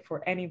fit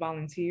for any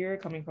volunteer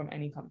coming from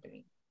any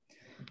company.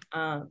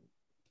 Um,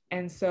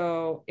 and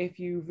so if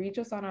you reach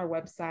us on our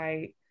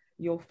website,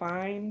 you'll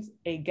find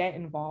a get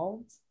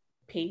involved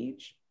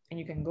page, and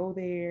you can go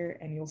there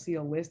and you'll see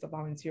a list of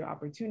volunteer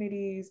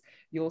opportunities.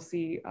 You'll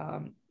see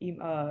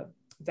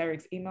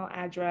Derek's email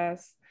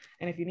address.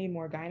 And if you need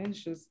more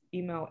guidance, just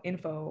email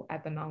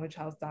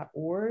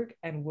info@theknowledgehouse.org,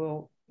 and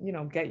we'll,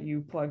 get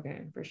you plugged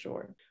in for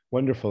sure.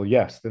 Wonderful.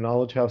 Yes,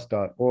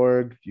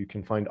 theknowledgehouse.org. You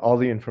can find all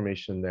the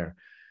information there.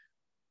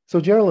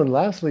 So, Geraldine,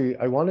 lastly,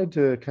 I wanted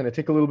to kind of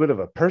take a little bit of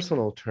a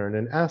personal turn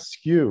and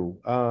ask you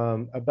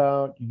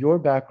about your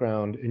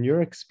background and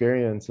your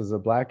experience as a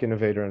Black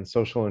innovator and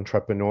social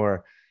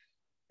entrepreneur,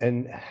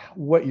 and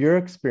what your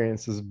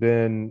experience has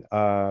been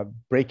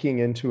breaking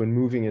into and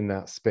moving in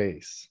that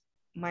space.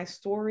 My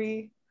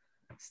story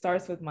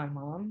starts with my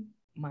mom.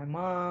 My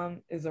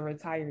mom is a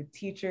retired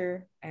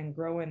teacher, and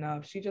growing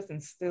up, she just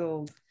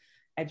instilled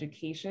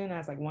education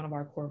as like one of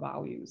our core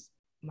values.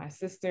 My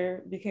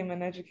sister became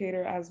an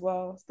educator as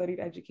well, studied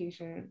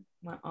education.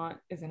 My aunt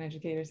is an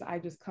educator. So I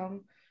just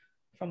come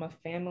from a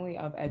family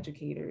of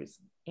educators.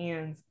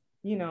 And,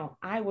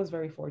 I was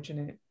very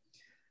fortunate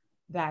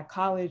that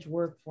college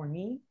worked for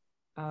me,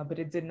 but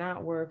it did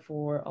not work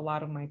for a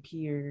lot of my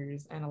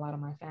peers and a lot of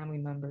my family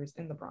members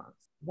in the Bronx.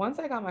 Once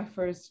I got my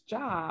first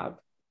job,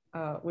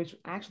 which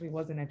actually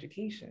was in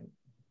education,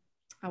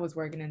 I was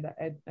working in the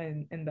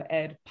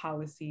ed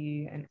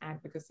policy and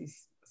advocacy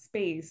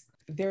space.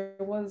 There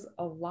was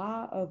a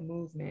lot of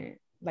movement.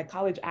 Like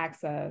college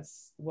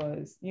access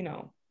was,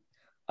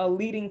 a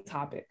leading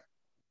topic.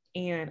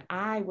 And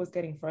I was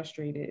getting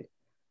frustrated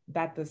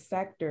that the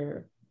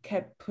sector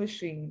kept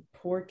pushing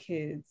poor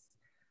kids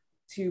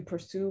to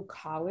pursue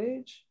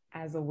college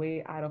as a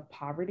way out of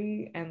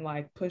poverty, and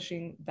like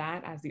pushing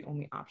that as the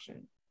only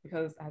option.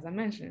 Because as I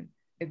mentioned,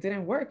 it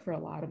didn't work for a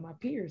lot of my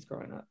peers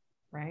growing up,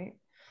 right?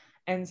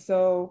 And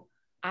so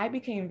I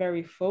became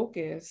very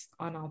focused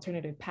on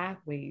alternative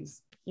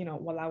pathways,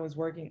 while I was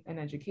working in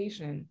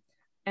education.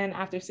 And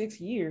after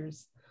 6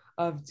 years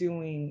of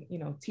doing,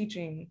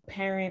 teaching,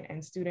 parent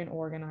and student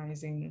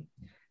organizing,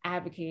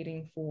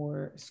 advocating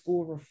for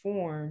school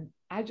reform,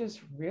 I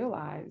just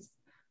realized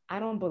I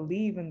don't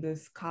believe in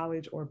this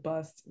college or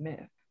bust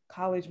myth.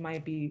 College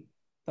might be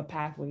the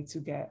pathway to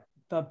get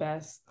the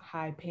best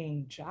high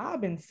paying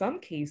job in some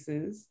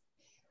cases,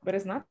 but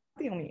it's not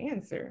the only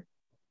answer.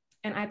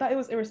 And I thought it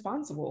was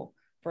irresponsible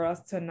for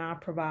us to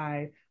not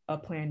provide a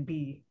plan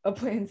B, a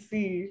plan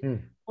C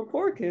Mm. for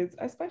poor kids,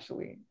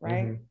 especially,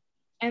 right? Mm-hmm.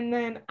 And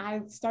then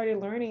I started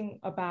learning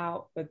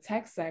about the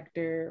tech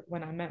sector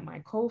when I met my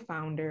co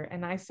founder,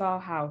 and I saw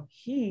how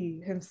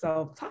he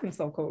himself taught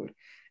himself code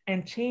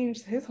and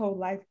changed his whole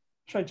life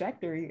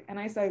trajectory. And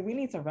I said, we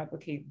need to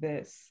replicate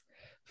this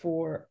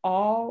for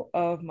all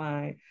of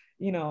my,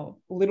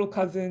 little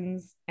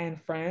cousins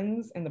and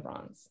friends in the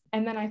Bronx.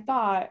 And then I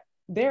thought,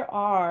 there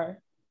are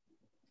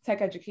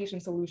tech education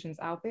solutions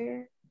out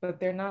there, but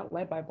they're not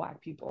led by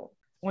Black people.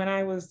 When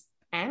I was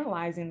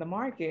analyzing the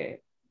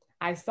market,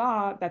 I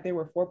saw that there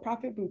were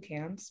for-profit boot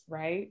camps,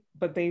 right?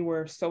 But they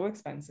were so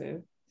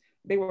expensive.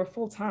 They were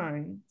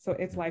full-time. So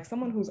it's like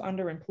someone who's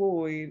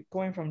underemployed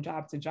going from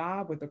job to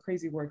job with a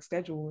crazy work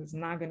schedule is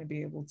not going to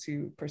be able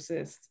to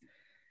persist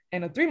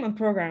in a 3-month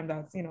program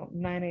that's,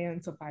 9 a.m.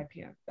 to 5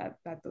 p.m.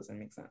 That doesn't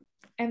make sense.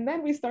 And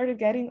then we started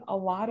getting a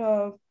lot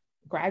of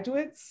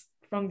graduates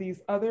from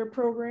these other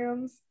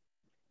programs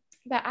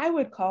that I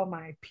would call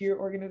my peer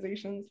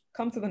organizations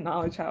come to the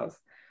Knowledge House.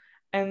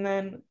 And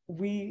then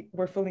we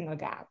were filling a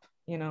gap,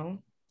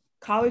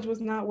 College was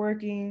not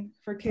working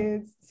for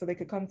kids, so they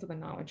could come to the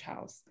Knowledge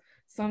House.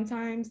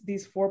 Sometimes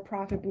these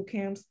for-profit boot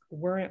camps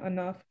weren't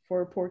enough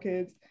for poor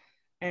kids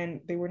and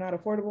they were not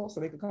affordable, so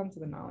they could come to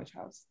the Knowledge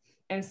House.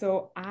 And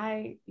so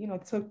I,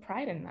 took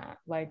pride in that.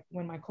 Like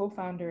when my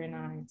co-founder and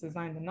I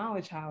designed the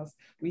Knowledge House,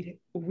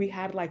 we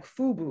had like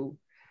FUBU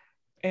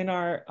in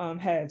our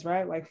heads,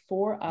 right? Like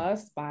for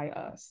us, by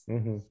us.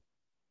 Mm-hmm.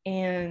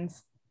 And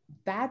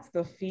that's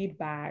the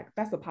feedback,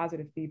 that's the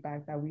positive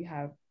feedback that we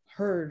have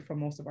heard from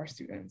most of our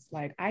students.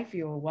 Like, I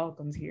feel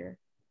welcomed here.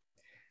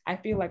 I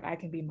feel like I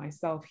can be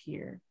myself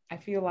here. I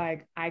feel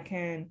like I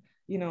can,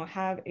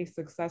 have a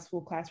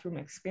successful classroom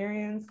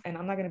experience and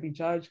I'm not going to be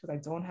judged because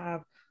I don't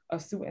have a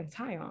suit and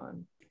tie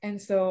on.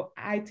 And so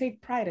I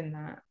take pride in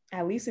that.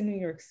 At least in New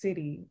York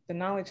City, the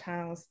Knowledge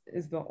House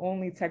is the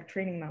only tech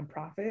training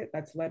nonprofit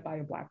that's led by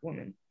a Black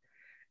woman.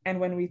 And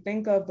when we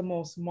think of the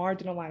most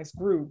marginalized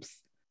groups,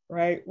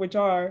 right, which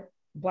are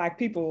Black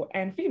people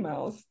and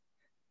females,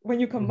 when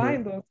you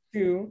combine those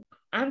two,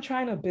 I'm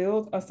trying to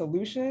build a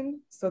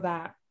solution so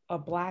that a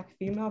Black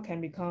female can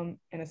become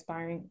an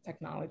aspiring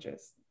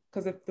technologist.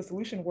 Because if the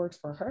solution works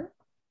for her,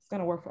 it's going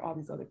to work for all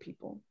these other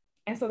people.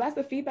 And so that's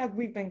the feedback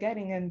we've been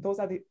getting. And those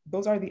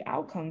are the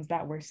outcomes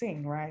that we're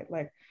seeing, right?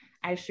 Like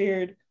I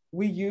shared,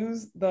 we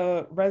used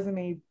the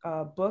resume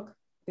book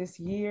this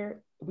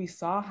year. We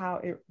saw how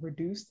it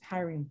reduced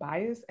hiring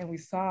bias, and we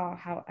saw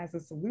how as a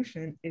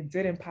solution, it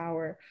did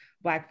empower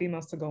Black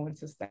females to go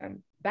into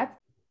STEM. That's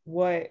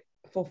what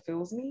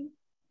fulfills me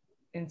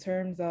in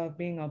terms of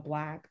being a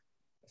Black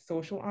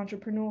social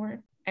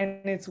entrepreneur.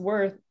 And it's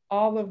worth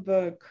all of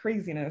the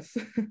craziness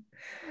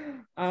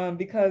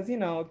because,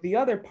 the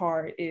other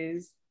part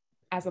is,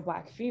 as a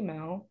Black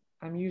female,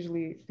 I'm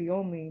usually the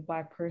only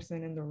Black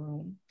person in the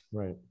room.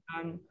 Right.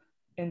 I'm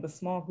in the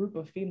small group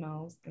of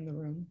females in the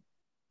room.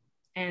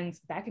 And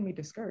that can be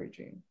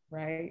discouraging,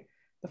 right?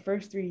 The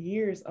first 3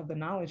 years of the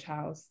Knowledge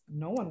House,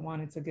 no one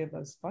wanted to give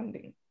us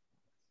funding.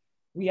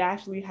 We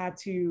actually had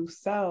to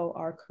sell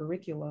our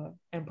curricula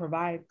and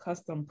provide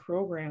custom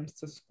programs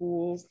to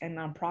schools and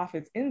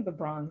nonprofits in the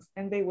Bronx,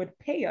 and they would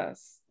pay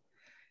us.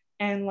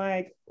 And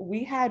like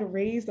we had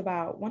raised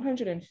about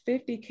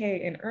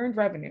 $150K in earned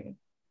revenue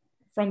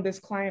from this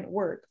client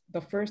work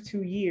the first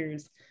 2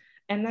 years.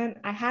 And then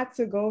I had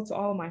to go to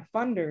all my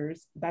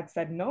funders that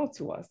said no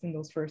to us in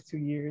those first 2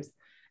 years.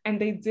 And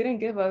they didn't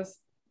give us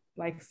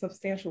like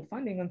substantial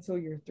funding until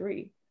year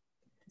 3.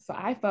 So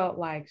I felt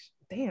like,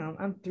 damn,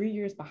 I'm 3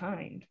 years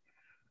behind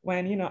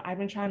when, I've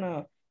been trying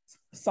to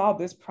solve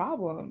this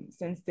problem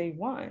since day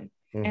one.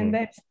 Mm-hmm. And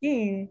then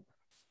seeing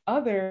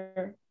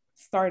other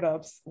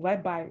startups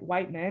led by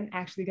white men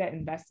actually get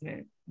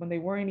investment when they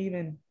weren't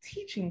even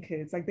teaching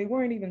kids, like they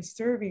weren't even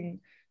serving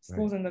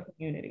schools in the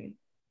community.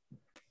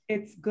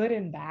 It's good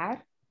and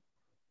bad.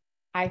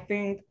 I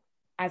think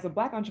as a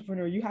Black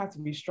entrepreneur, you have to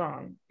be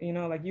strong,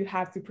 like you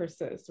have to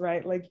persist,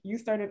 right? Like you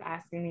started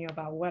asking me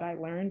about what I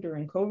learned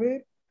during COVID.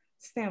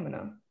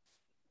 Stamina,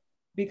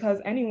 because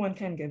anyone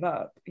can give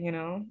up,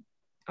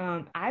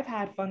 I've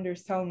had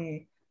funders tell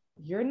me,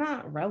 you're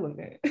not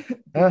relevant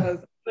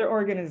because their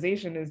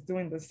organization is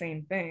doing the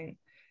same thing.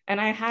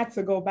 And I had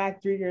to go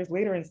back 3 years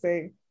later and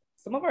say,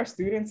 some of our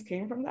students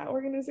came from that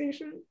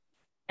organization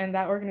and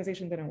that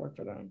organization didn't work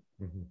for them.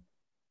 Mm-hmm.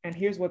 And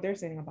here's what they're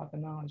saying about the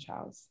Knowledge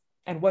House.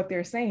 And what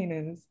they're saying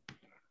is,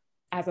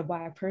 as a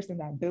Black person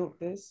that built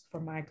this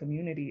for my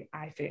community,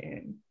 I fit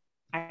in.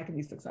 I can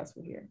be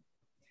successful here.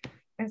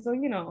 And so,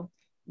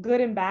 good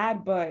and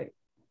bad, but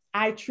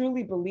I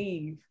truly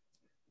believe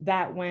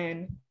that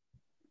when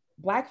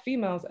Black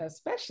females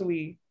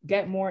especially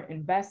get more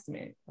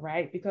investment,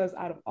 right? Because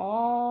out of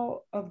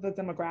all of the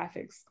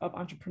demographics of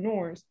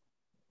entrepreneurs,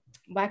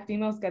 Black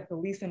females get the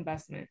least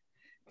investment,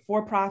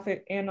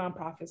 for-profit and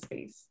nonprofit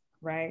space,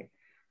 right?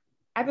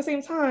 At the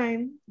same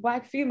time,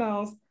 Black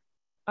females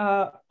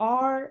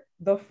are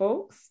the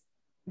folks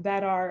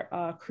that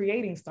are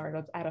creating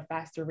startups at a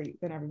faster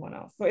rate than everyone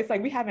else. So it's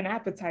like we have an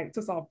appetite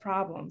to solve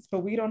problems, but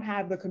we don't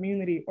have the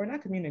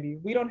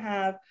we don't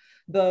have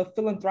the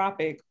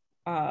philanthropic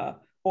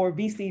or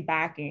VC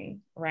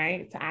backing,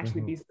 right, to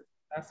actually be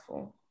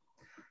successful.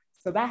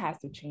 So that has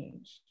to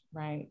change,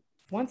 right?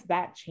 Once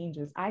that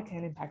changes, I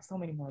can impact so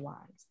many more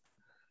lives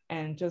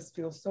and just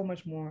feel so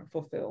much more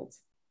fulfilled.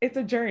 It's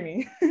a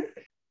journey.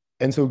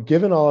 And so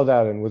given all of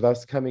that, and with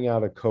us coming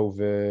out of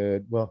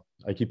COVID, well,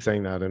 I keep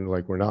saying that and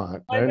like we're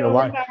not. I don't know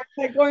why. We're not,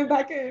 like going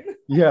back in.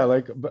 Yeah,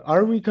 like, but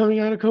are we coming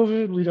out of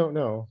COVID? We don't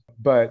know.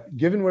 But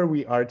given where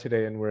we are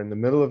today, and we're in the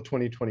middle of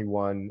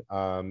 2021,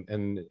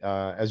 and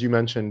as you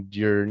mentioned,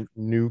 your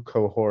new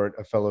cohort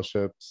of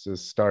fellowships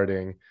is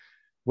starting.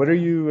 What are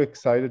you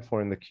excited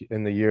for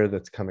in the year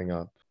that's coming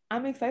up?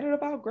 I'm excited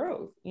about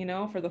growth.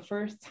 For the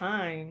first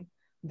time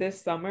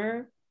this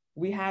summer,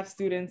 we have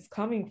students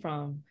coming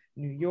from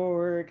New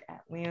York,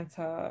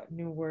 Atlanta,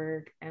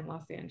 Newark, and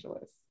Los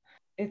Angeles.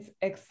 It's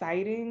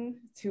exciting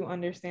to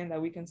understand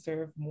that we can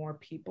serve more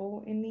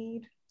people in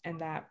need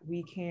and that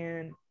we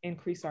can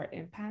increase our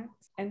impact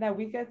and that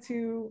we get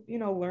to,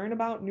 learn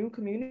about new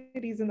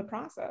communities in the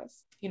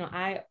process.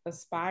 I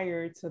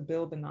aspire to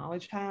build the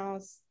Knowledge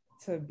House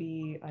to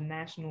be a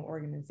national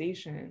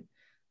organization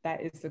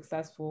that is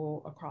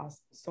successful across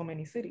so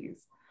many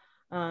cities.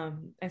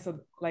 And so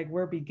like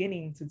we're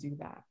beginning to do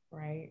that,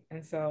 right?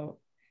 And so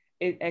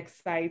it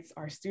excites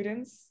our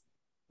students.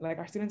 Like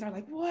our students are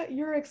like, what,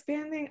 you're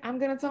expanding? I'm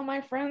gonna tell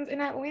my friends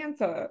in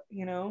Atlanta,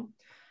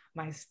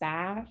 my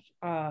staff,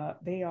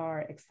 they are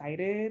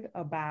excited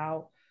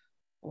about,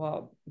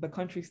 well, the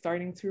country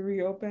starting to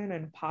reopen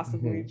and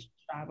possibly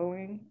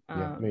traveling.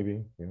 Yeah,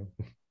 maybe, yeah.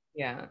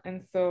 Yeah,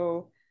 and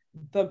so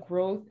the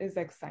growth is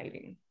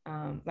exciting.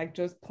 Like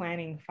just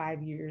planning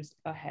 5 years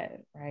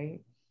ahead,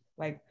 right?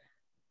 Like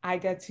I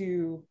get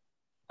to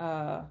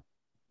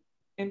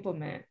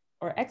implement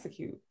or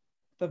execute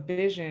the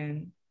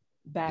vision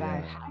that I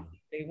had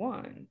day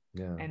one.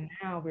 Yeah. And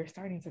now we're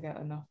starting to get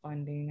enough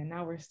funding, and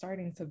now we're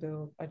starting to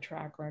build a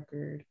track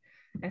record.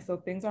 And so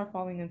things are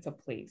falling into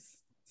place.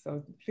 So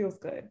it feels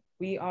good.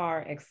 We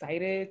are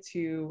excited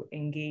to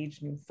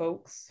engage new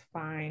folks,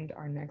 find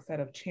our next set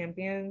of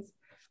champions.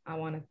 I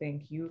want to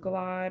thank you,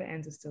 Gilad,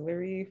 and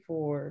Distillery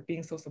for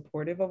being so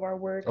supportive of our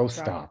work. Oh,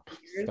 stop.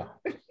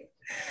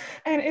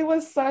 And it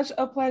was such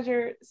a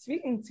pleasure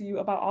speaking to you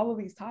about all of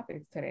these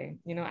topics today.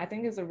 I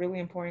think it's a really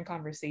important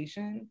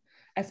conversation,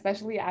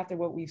 especially after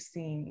what we've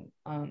seen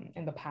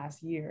in the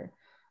past year.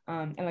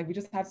 And like, we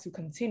just have to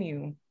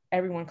continue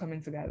everyone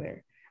coming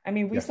together. I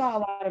mean, we saw a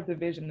lot of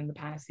division in the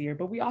past year,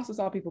 but we also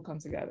saw people come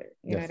together.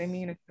 You know what I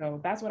mean? And so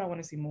that's what I want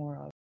to see more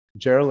of.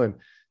 Geraldine,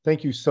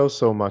 thank you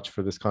so much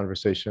for this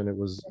conversation. It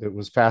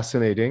was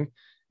fascinating,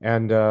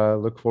 and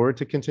look forward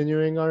to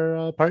continuing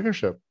our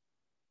partnership.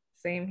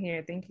 Same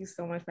here. Thank you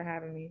so much for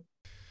having me.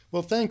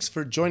 Well, thanks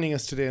for joining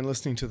us today and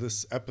listening to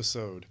this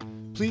episode.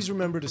 Please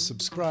remember to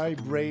subscribe,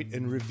 rate,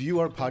 and review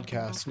our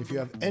podcast. And if you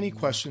have any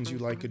questions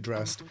you'd like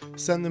addressed,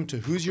 send them to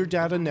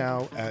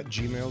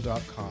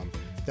who'syourdatanow@gmail.com.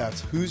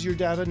 That's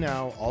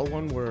who'syourdatanow, all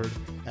one word,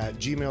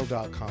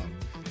 @gmail.com.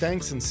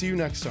 Thanks, and see you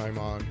next time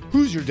on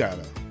Who's Your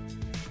Data?